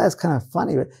 This guy's kind of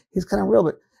funny, but he's kind of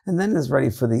real. And then it's ready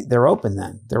for they're open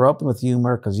then. They're open with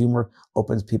humor, because humor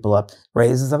opens people up,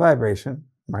 raises the vibration,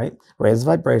 right? Raises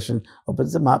vibration,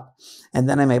 opens them up. And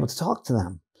then I'm able to talk to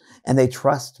them. And they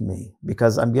trust me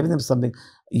because I'm giving them something.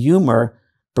 Humor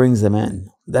brings them in.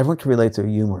 Everyone can relate to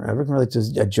humor. Everyone can relate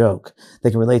to a joke.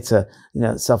 They can relate to,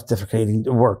 self-deprecating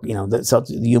work,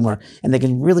 the humor, and they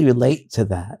can really relate to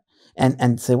that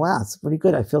and say, wow, it's pretty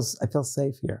good. I feel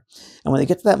safe here. And when they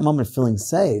get to that moment of feeling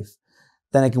safe,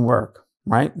 then it can work,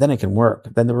 right? Then it can work.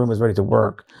 Then the room is ready to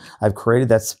work. I've created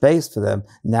that space for them.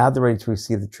 Now they're ready to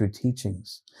receive the true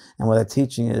teachings. And what that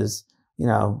teaching is,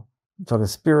 talking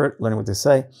spirit, learning what they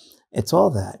say, it's all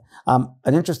that.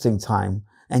 An interesting time.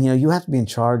 And you have to be in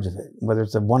charge of it, whether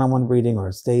it's a one-on-one reading or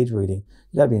a stage reading.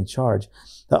 You got to be in charge.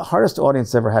 The hardest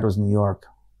audience I ever had was New York.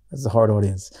 That's the hard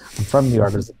audience. I'm from New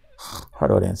York. It was a hard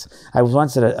audience. I was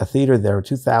once at a theater there,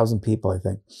 2,000 people, I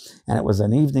think, and it was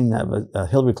an evening that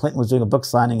Hillary Clinton was doing a book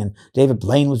signing, and David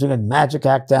Blaine was doing a magic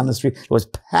act down the street. It was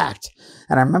packed,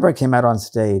 and I remember I came out on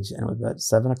stage, and it was about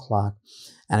 7 o'clock,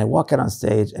 and I walk out on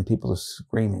stage, and people are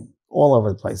screaming all over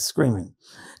the place, screaming,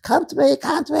 come to me,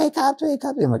 come to me, come to me,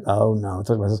 come to me. I'm like, oh no,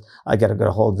 I got to get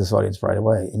a hold of this audience right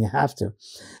away. And you have to.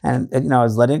 And I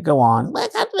was letting it go on. Come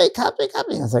to me, come to me, come to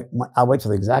me. I was like, I'll wait for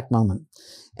the exact moment.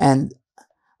 And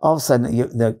all of a sudden,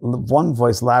 the one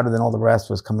voice louder than all the rest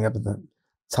was coming up at the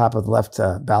top of the left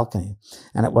balcony.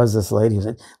 And it was this lady who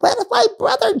said, what if my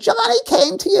brother Johnny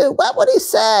came to you? What would he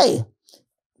say?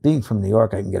 Being from New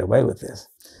York, I can get away with this.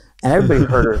 And everybody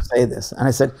heard her say this. And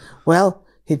I said, well,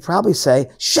 he'd probably say,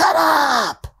 shut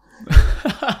up.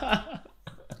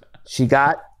 She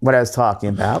got what I was talking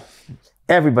about.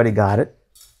 Everybody got it.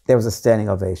 There was a standing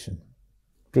ovation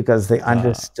because they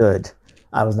understood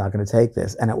I was not going to take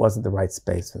this, and it wasn't the right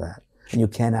space for that. And you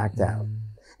can't act out.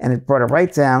 And it brought it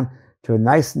right down to a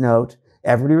nice note.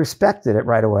 Everybody respected it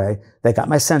right away. They got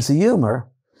my sense of humor,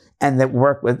 and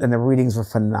and the readings were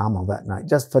phenomenal that night.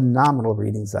 Just phenomenal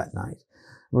readings that night.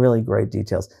 Really great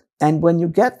details. And when you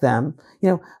get them,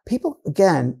 people,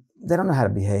 again, they don't know how to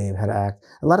behave, how to act.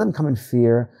 A lot of them come in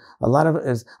fear. A lot of it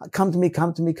is, come to me,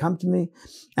 come to me, come to me.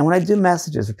 And when I do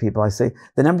messages for people, I say,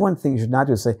 the number one thing you should not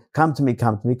do is say, come to me,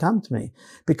 come to me, come to me.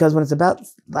 Because when it's about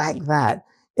like that,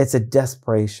 it's a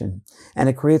desperation. And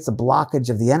it creates a blockage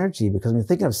of the energy, because when you're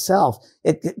thinking of self,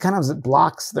 it kind of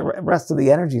blocks the rest of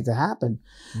the energy to happen.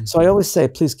 Mm-hmm. So I always say,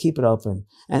 please keep it open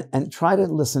and try to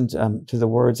listen to the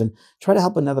words and try to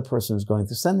help another person who's going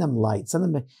through. Send them light, send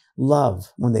them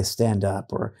love when they stand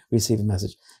up or receive a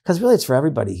message. Because really it's for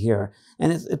everybody here.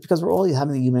 And it's because we're all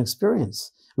having the human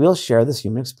experience. We all share this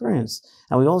human experience,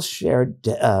 and we all share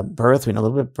birth. We know a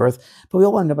little bit of birth, but we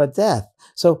all want to know about death.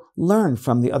 So learn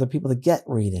from the other people that get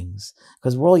readings,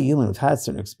 because we're all human. We've had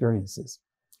certain experiences.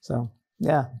 So,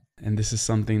 yeah. And this is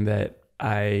something that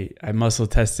I muscle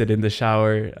tested in the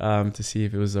shower to see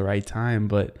if it was the right time.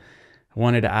 But I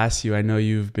wanted to ask you, I know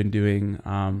you've been doing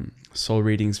soul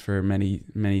readings for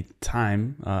many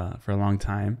time, for a long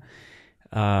time.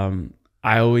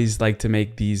 I always like to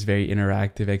make these very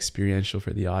interactive, experiential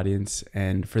for the audience,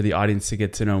 and for the audience to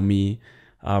get to know me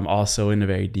also in a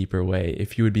very deeper way.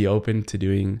 If you would be open to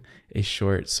doing a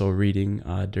short soul reading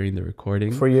during the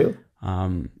recording. For you?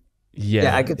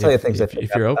 Yeah, I can tell you things if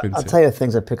you're open. I'll tell you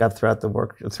things I pick up throughout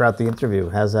the interview.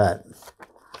 How's that?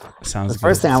 Sounds good. The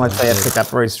first thing I want to say I pick up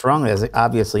very strongly, is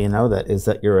obviously you know that, is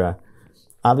that you're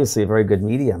obviously a very good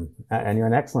medium, and you're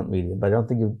an excellent medium, but I don't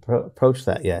think you've approached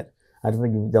that yet. I don't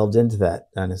think you've delved into that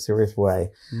in a serious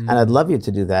way. And I'd love you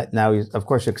to do that. Now, of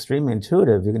course, you're extremely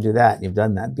intuitive. You can do that. You've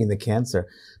done that, being the Cancer.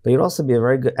 But you'd also be a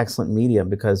very good, excellent medium,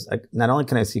 because not only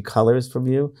can I see colors from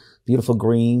you, beautiful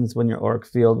greens when your auric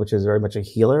field, which is very much a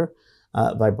healer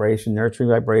vibration, nurturing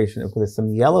vibration. There's some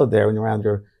yellow there when you're around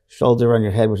your shoulder, on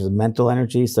your head, which is mental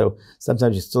energy. So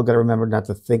sometimes you still got to remember not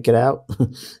to think it out.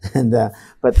 And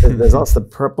but there's also the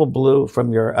purple blue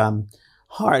from your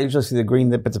heart. You usually see the green,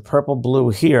 but the purple blue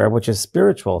here, which is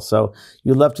spiritual. So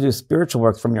you love to do spiritual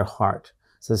work from your heart.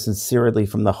 So sincerely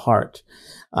from the heart.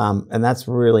 And that's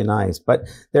really nice. But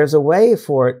there's a way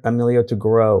for it, Emilio, to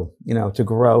grow, to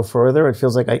grow further. It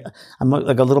feels like I'm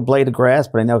like a little blade of grass,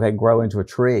 but I know I can grow into a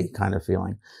tree kind of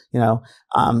feeling,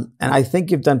 And I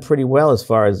think you've done pretty well as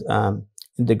far as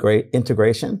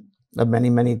integration of many,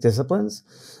 many disciplines.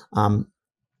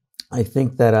 I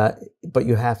think that, but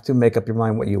you have to make up your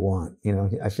mind what you want.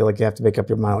 I feel like you have to make up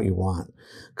your mind what you want,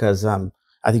 because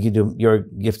I think you're a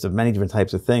gift of many different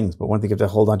types of things, but one thing you have to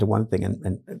hold on to one thing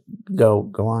and go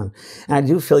on. And I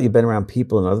do feel you've been around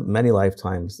people in many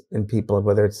lifetimes, and people,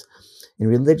 whether it's in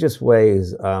religious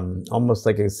ways, almost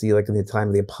like I see, like in the time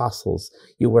of the apostles,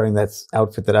 you wearing that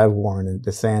outfit that I've worn and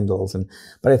the sandals.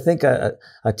 But I think a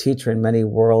teacher in many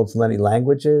worlds, many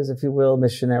languages, if you will,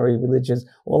 missionary religions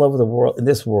all over the world, in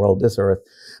this world, this earth.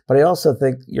 But I also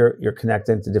think you're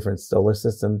connected to different solar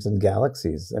systems and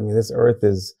galaxies. I mean, this earth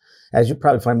is, as you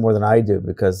probably find more than I do,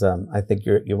 because I think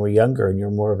you're more younger and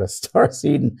you're more of a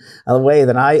starseed in a way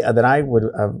than I would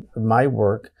of my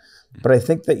work. But I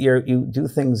think that you do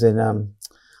things in.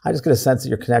 I just get a sense that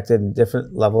you're connected in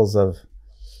different levels of,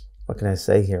 what can I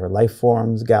say here, life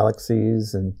forms,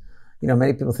 galaxies, and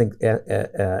many people think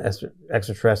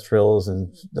extraterrestrials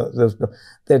and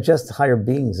they're just higher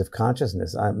beings of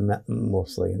consciousness.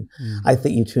 Mostly, and I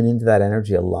think you tune into that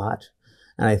energy a lot,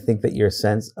 and I think that your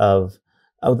sense of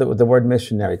the word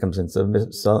missionary comes in,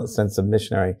 so sense of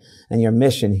missionary. And your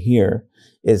mission here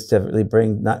is to really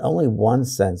bring not only one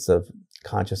sense of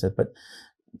consciousness, but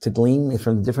to glean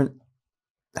from the different,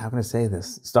 how can I say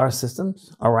this, star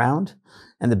systems around,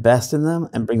 and the best in them,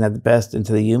 and bring that best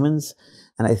into the humans.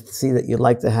 And I see that you'd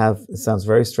like to have, it sounds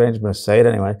very strange, I'm going to say it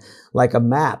anyway, like a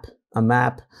map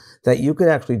that you could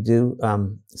actually do,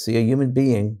 see a human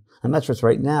being. I'm not sure it's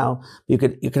right now. You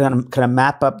could kind of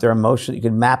map up their emotion. You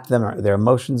could map them, or their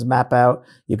emotions map out.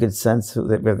 You could sense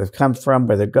where they've come from,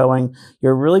 where they're going.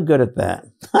 You're really good at that.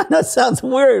 I know it sounds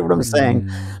weird what I'm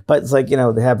saying, but it's like, they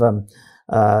have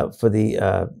for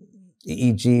the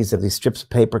EEGs of these strips of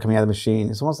paper coming out of the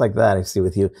machine. It's almost like that I see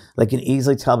with you. Like, you can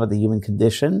easily tell about the human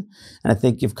condition. And I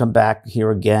think you've come back here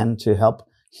again to help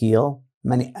heal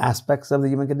many aspects of the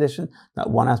human condition. Not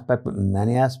one aspect, but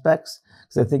many aspects.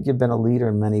 Because I think you've been a leader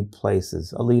in many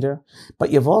places, a leader.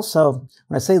 But you've also,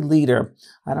 when I say leader,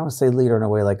 I don't want to say leader in a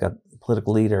way like a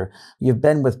political leader. You've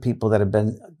been with people that have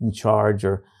been in charge,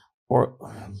 and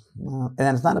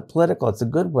it's not a political, it's a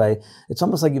good way. It's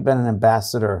almost like you've been an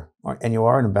ambassador, and you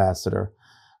are an ambassador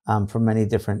from many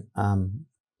different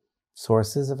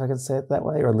sources, if I could say it that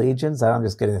way, or legions. I'm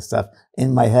just getting this stuff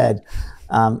in my head.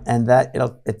 And that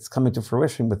it's coming to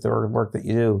fruition with the work that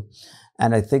you do.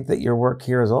 And I think that your work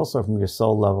here is also, from your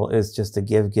soul level, is just to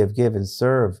give and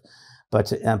serve, but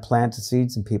to plant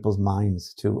seeds in people's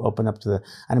minds, to open up to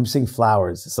and I'm seeing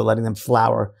flowers, so letting them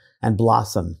flower and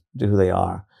blossom to who they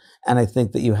are. And I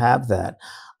think that you have that.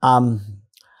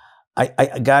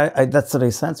 That's what I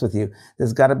sense with you.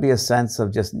 There's got to be a sense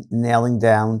of just nailing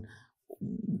down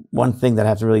one thing that I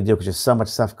have to really do, because there's so much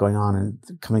stuff going on and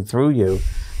coming through you,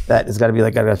 that it's got to be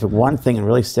like, I got to pick one thing and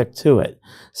really stick to it.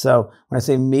 So when I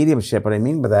say mediumship, what I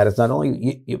mean by that is not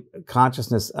only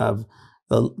consciousness of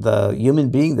the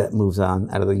human being that moves on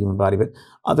out of the human body, but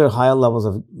other higher levels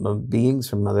of beings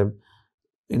from other,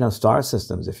 star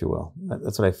systems, if you will.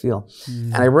 That's what I feel.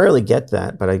 And I rarely get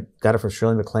that, but I got it for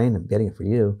Shirley Maclaine. I'm getting it for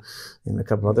you and a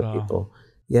couple other people.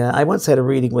 Yeah, I once had a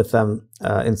reading with in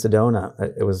Sedona.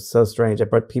 It was so strange. I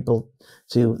brought people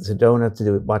to Sedona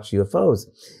to watch UFOs,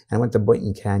 and I went to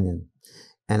Boynton Canyon.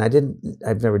 And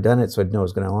I've never done it, so I didn't know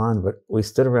what was going on. But we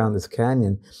stood around this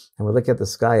canyon, and we looked at the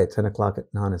sky at 10 o'clock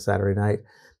on a Saturday night,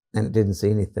 and it didn't see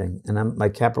anything. And my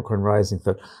Capricorn rising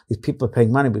thought, these people are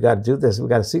paying money. We got to do this. We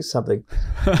got to see something.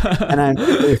 And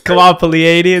come on,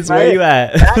 Pleiadians, where are you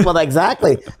at? Well,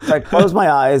 exactly. So I closed my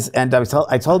eyes, and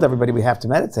I told everybody we have to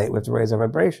meditate. We have to raise our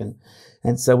vibration.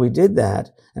 And so we did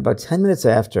that. And about 10 minutes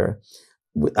after,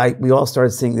 we all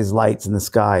started seeing these lights in the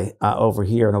sky over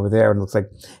here and over there. And it looks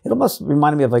like, it almost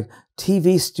reminded me of like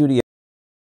TV studio.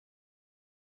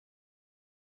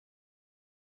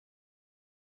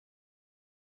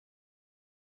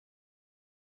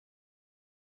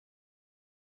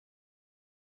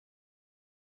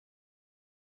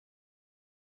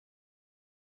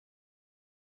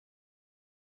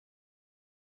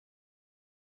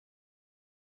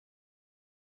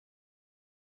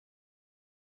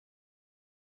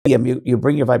 you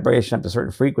bring your vibration up to a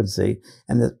certain frequency,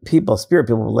 and the spirit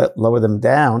people will lower them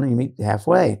down, and you meet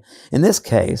halfway. In this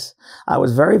case, I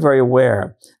was very, very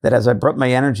aware that as I brought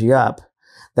my energy up,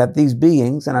 that these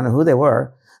beings, and I don't know who they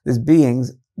were, these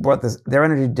beings brought their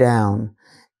energy down,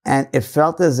 and it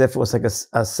felt as if it was like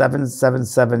a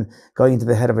 777 going into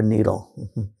the head of a needle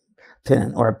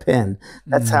pin or a pin.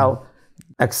 That's how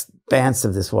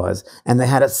expansive this was, and they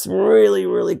had to really,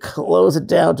 really close it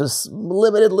down to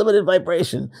limited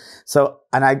vibration. So,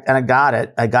 and I got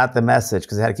it. I got the message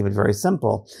because they had to keep it very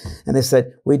simple. And they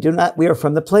said, we are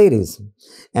from the Pleiades,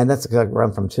 and that's exactly where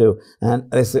I'm from too. And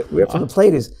they said, we are from the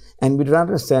Pleiades, and we do not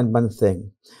understand one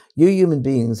thing. You human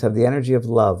beings have the energy of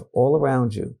love all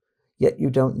around you, yet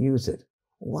you don't use it.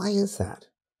 Why is that?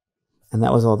 And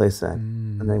that was all they said.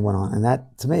 And they went on, and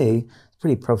that to me,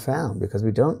 pretty profound, because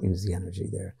we don't use the energy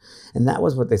there. And that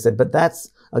was what they said. But that's,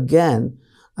 again,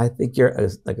 I think you're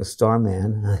like a star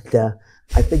man.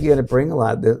 I think you're going to bring a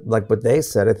lot, like what they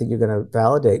said. I think you're going to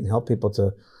validate and help people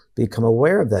to become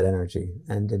aware of that energy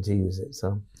and to use it.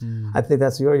 So I think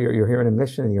that's you're here on a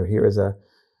mission, and you're here as a,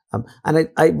 and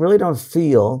I really don't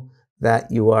feel that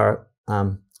you are,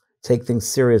 take things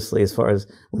seriously as far as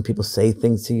when people say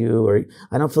things to you, or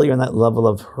I don't feel you're on that level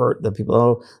of hurt that people,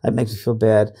 oh, that makes me feel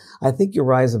bad. I think you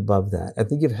rise above that. I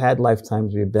think you've had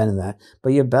lifetimes where you've been in that,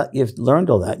 but you've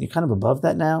learned all that. You're kind of above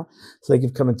that now. So like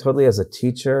you've come in totally as a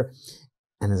teacher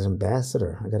and as an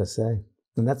ambassador, I got to say.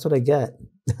 And that's what I get.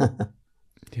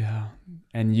 Yeah.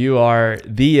 And you are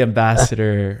the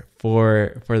ambassador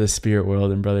for the spirit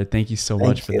world. And brother, thank you so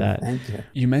much for that. Thank you.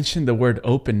 You mentioned the word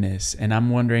openness, and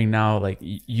I'm wondering now, like,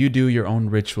 you do your own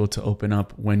ritual to open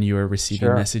up when you are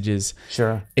receiving messages.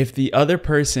 Sure. If the other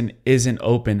person isn't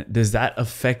open, does that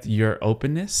affect your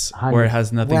openness, or it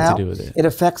has nothing to do with it? It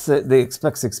affects the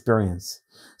experience.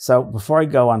 So before I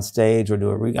go on stage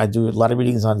or I do a lot of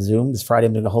readings on Zoom. This Friday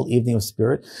I'm doing a whole evening of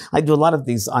spirit. I do a lot of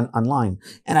these online,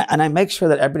 and I make sure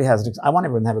that everybody I want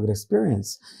everyone to have a good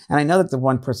experience. And I know that the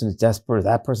one person is desperate, or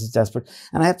that person's desperate,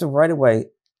 and I have to right away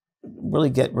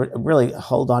really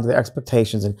hold on to their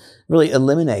expectations and really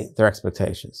eliminate their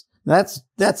expectations. That's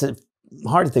a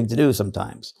hard thing to do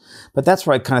sometimes, but that's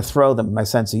where I kind of throw them my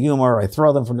sense of humor, or I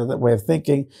throw them from that way of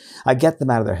thinking. I get them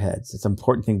out of their heads. It's an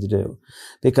important thing to do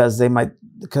because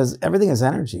everything is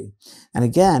energy. And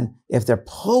again, if they're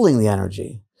pulling the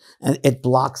energy, and it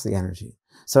blocks the energy.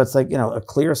 So it's like, a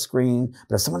clear screen,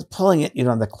 but if someone's pulling it, you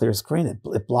don't have the clear screen,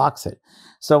 it blocks it.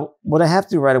 So what I have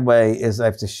to do right away is I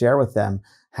have to share with them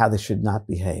how they should not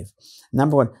behave.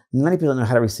 Number one, many people don't know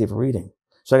how to receive a reading.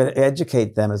 So I got to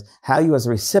educate them as how you as a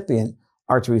recipient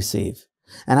are to receive.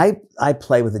 And I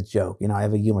play with a joke. I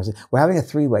have a humor. We're having a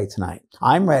three-way tonight.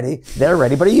 I'm ready. They're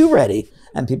ready. But are you ready?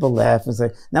 And people laugh and say,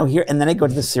 no, here. And then I go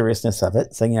to the seriousness of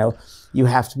it, saying, you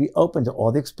have to be open to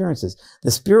all the experiences.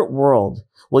 The spirit world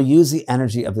will use the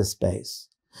energy of this space.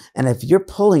 And if you're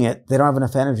pulling it, they don't have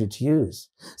enough energy to use.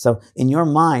 So in your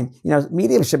mind,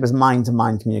 mediumship is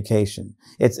mind-to-mind communication.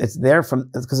 It's there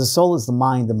because the soul is the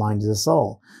mind is the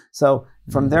soul. So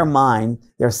from their mind,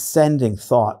 they're sending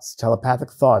thoughts,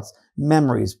 telepathic thoughts,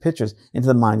 memories, pictures into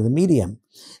the mind of the medium.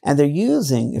 And they're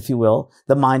using, if you will,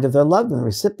 the mind of their loved one, the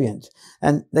recipient.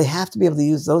 And they have to be able to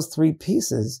use those three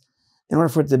pieces in order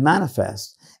for it to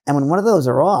manifest. And when one of those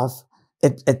are off,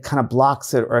 it kind of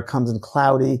blocks it, or it comes in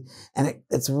cloudy, and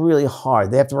it's really hard.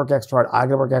 They have to work extra hard. I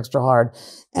got to work extra hard,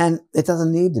 and it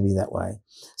doesn't need to be that way.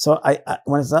 So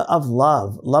when it's of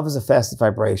love is the fastest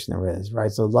vibration there is, right?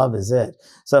 So love is it.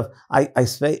 So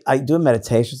if I do a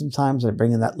meditation sometimes, and I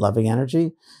bring in that loving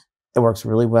energy, it works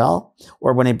really well.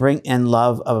 Or when I bring in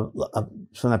love of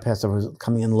someone that passed over who's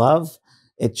coming in love,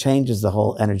 it changes the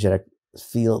whole energetic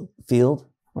field.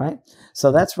 Right?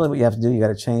 So that's really what you have to do. You got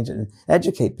to change it and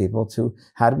educate people to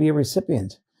how to be a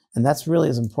recipient. And that's really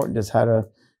as important as how to,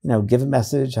 give a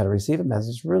message, how to receive a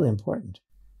message. Really important.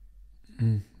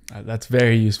 That's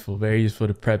very useful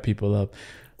to prep people up.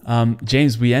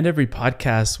 James, we end every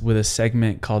podcast with a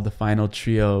segment called the Final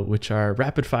Trio, which are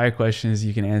rapid fire questions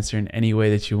you can answer in any way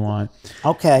that you want.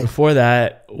 Okay. Before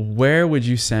that, where would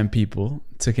you send people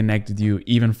to connect with you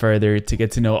even further, to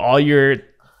get to know all your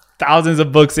thousands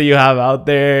of books that you have out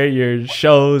there, your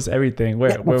shows, everything?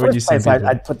 Where would you send people?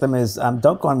 I'd put them as,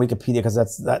 don't go on Wikipedia, because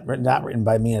that's not written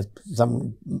by me as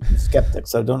some skeptic,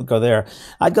 so don't go there.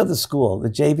 I'd go to the school,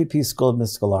 the JVP School of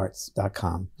Mystical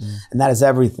Arts.com. And that is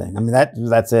everything. I mean,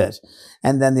 that's it.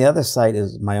 And then the other site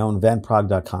is my own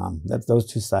vanpraagh.com. That's those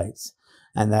two sites.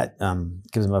 And that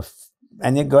gives them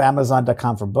and you can go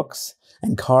Amazon.com for books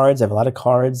and cards. I have a lot of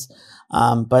cards.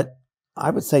 But I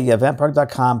would say,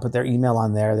 vanpraagh.com, put their email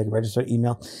on there. They can register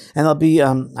email. And there'll be,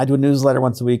 I do a newsletter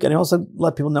once a week. And I also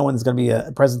let people know when there's going to be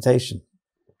a presentation.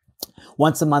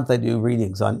 Once a month, I do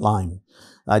readings online.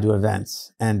 I do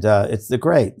events, and they're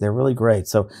great. They're really great.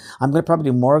 So I'm going to probably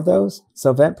do more of those.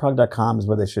 So eventpraagh.com is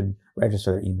where they should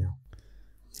register their email.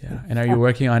 Yeah. And are you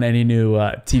working on any new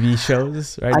TV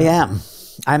shows right I now? am.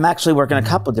 I'm actually working on a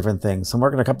couple of different things. I'm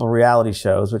working on a couple of reality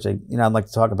shows, which I'd like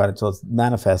to talk about it until it's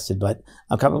manifested, but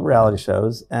a couple of reality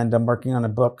shows. And I'm working on a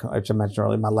book, which I mentioned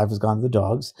earlier, My Life Has Gone to the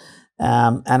Dogs.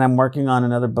 And I'm working on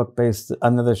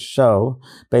another show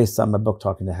based on my book,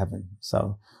 Talking to Heaven.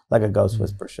 So like a ghost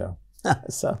whisper show.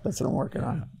 So that's what I'm working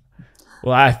on.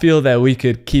 Well, I feel that we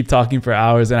could keep talking for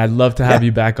hours, and I'd love to have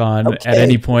you back on at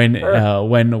any point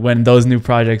when those new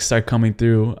projects start coming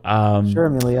through. Sure,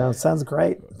 Emilio. Sounds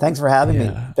great. Thanks for having me.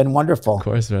 It's been wonderful. Of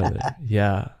course, brother.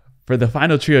 Yeah. For the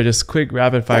final trio, just quick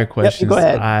rapid fire questions. Go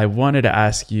ahead. I wanted to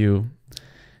ask you.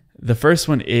 The first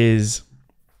one is,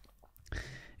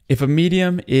 if a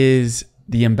medium is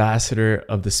the ambassador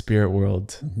of the spirit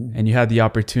world, and you had the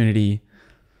opportunity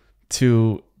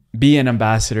to be an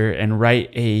ambassador and write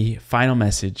a final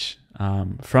message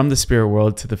from the spirit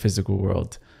world to the physical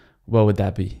world, what would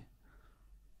that be?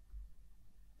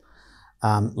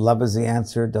 Love is the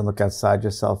answer. Don't look outside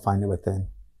yourself. Find it within.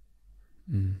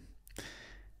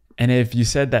 And if you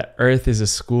said that Earth is a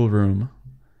schoolroom,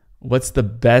 what's the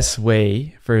best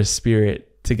way for a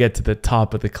spirit to get to the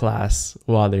top of the class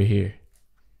while they're here?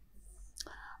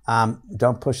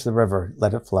 Don't push the river.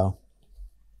 Let it flow.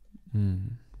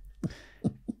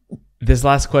 This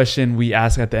last question we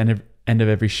ask at the end of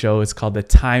every show is called the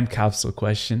time capsule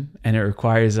question, and it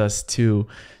requires us to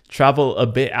travel a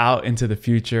bit out into the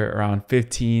future, around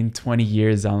 15, 20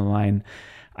 years down the line.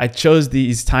 I chose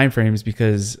these timeframes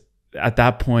because at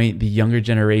that point, the younger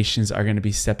generations are going to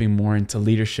be stepping more into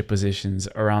leadership positions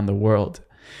around the world.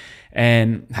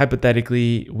 And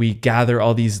hypothetically, we gather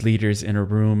all these leaders in a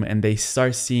room and they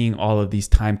start seeing all of these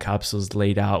time capsules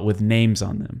laid out with names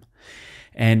on them.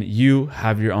 And you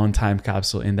have your own time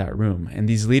capsule in that room. And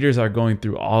these leaders are going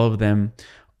through all of them,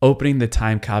 opening the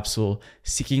time capsule,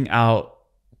 seeking out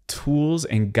tools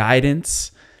and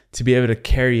guidance to be able to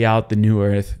carry out the new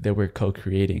earth that we're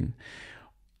co-creating.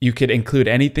 You could include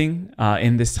anything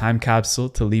in this time capsule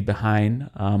to leave behind,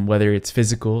 whether it's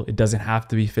physical. It doesn't have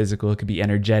to be physical. It could be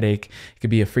energetic. It could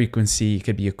be a frequency. It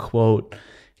could be a quote.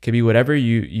 It could be whatever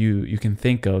you can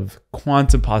think of,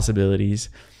 quantum possibilities.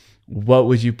 What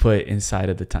would you put inside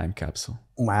of the time capsule?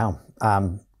 Wow.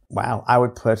 I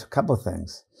would put a couple of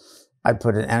things. I'd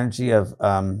put an energy of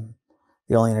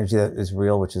the only energy that is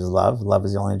real, which is love. Love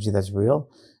is the only energy that's real.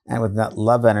 And with that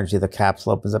love energy, the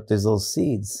capsule opens up these little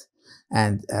seeds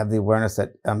and have the awareness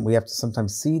that we have to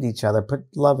sometimes seed each other, put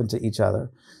love into each other.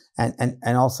 And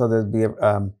also there'd be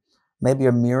maybe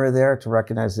a mirror there to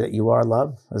recognize that you are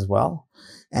love as well.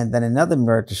 And then another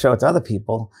mirror to show it to other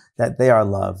people that they are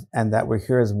love and that we're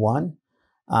here as one.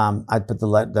 I'd put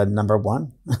the number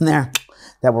 1 in there,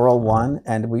 that we're all one.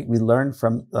 And we learn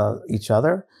from each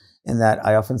other, in that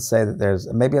I often say that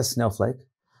there's maybe a snowflake,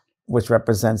 which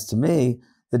represents to me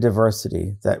the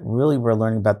diversity, that really we're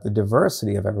learning about the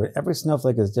diversity of every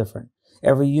snowflake is different.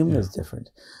 Every human is different.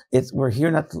 We're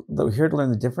here to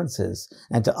learn the differences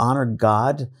and to honor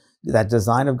God, that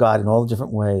design of God in all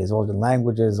different ways, all different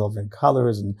languages, all different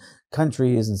colors and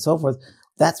countries and so forth.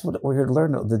 That's what we're here to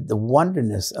learn, the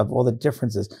wonderness of all the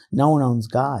differences. No one owns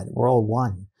God. We're all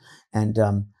one. And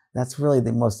that's really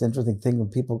the most interesting thing when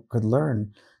people could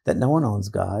learn that no one owns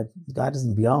God. God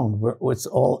doesn't be owned. It's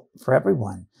all for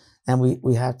everyone. And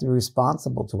we have to be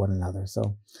responsible to one another.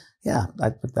 So yeah,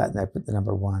 I'd put that in there. I put the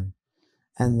number 1.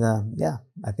 And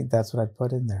I think that's what I'd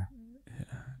put in there.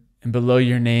 And below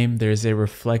your name, there's a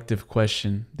reflective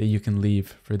question that you can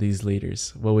leave for these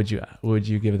leaders. What would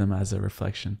you give them as a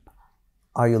reflection?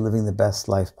 Are you living the best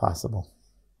life possible?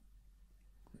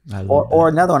 Or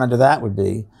another one under that would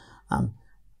be,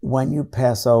 when you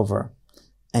pass over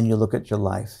and you look at your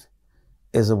life,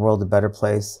 is the world a better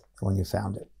place than when you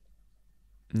found it?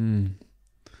 And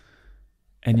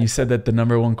you said that the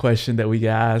number 1 question that we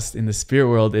get asked in the spirit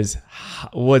world is,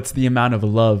 what's the amount of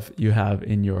love you have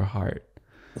in your heart?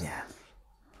 Yeah.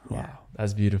 Wow,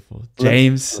 that's beautiful.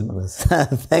 James.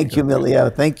 Thank you, Emilio.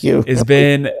 Thank you. It's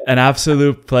been an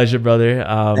absolute pleasure, brother.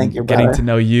 Thank you, getting brother. to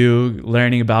know you,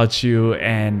 learning about you,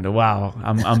 and wow,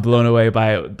 I'm blown away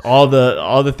by all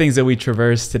the things that we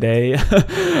traversed today.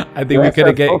 I think we could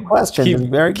have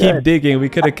keep digging. We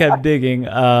could have kept digging.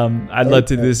 I'd love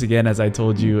to do this again, as I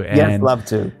told you. And yes,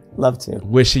 love to.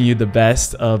 Wishing you the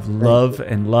best of love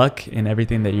and luck in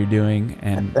everything that you're doing,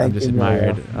 and I'm just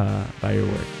admired by your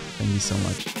work. Thank you so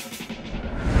much.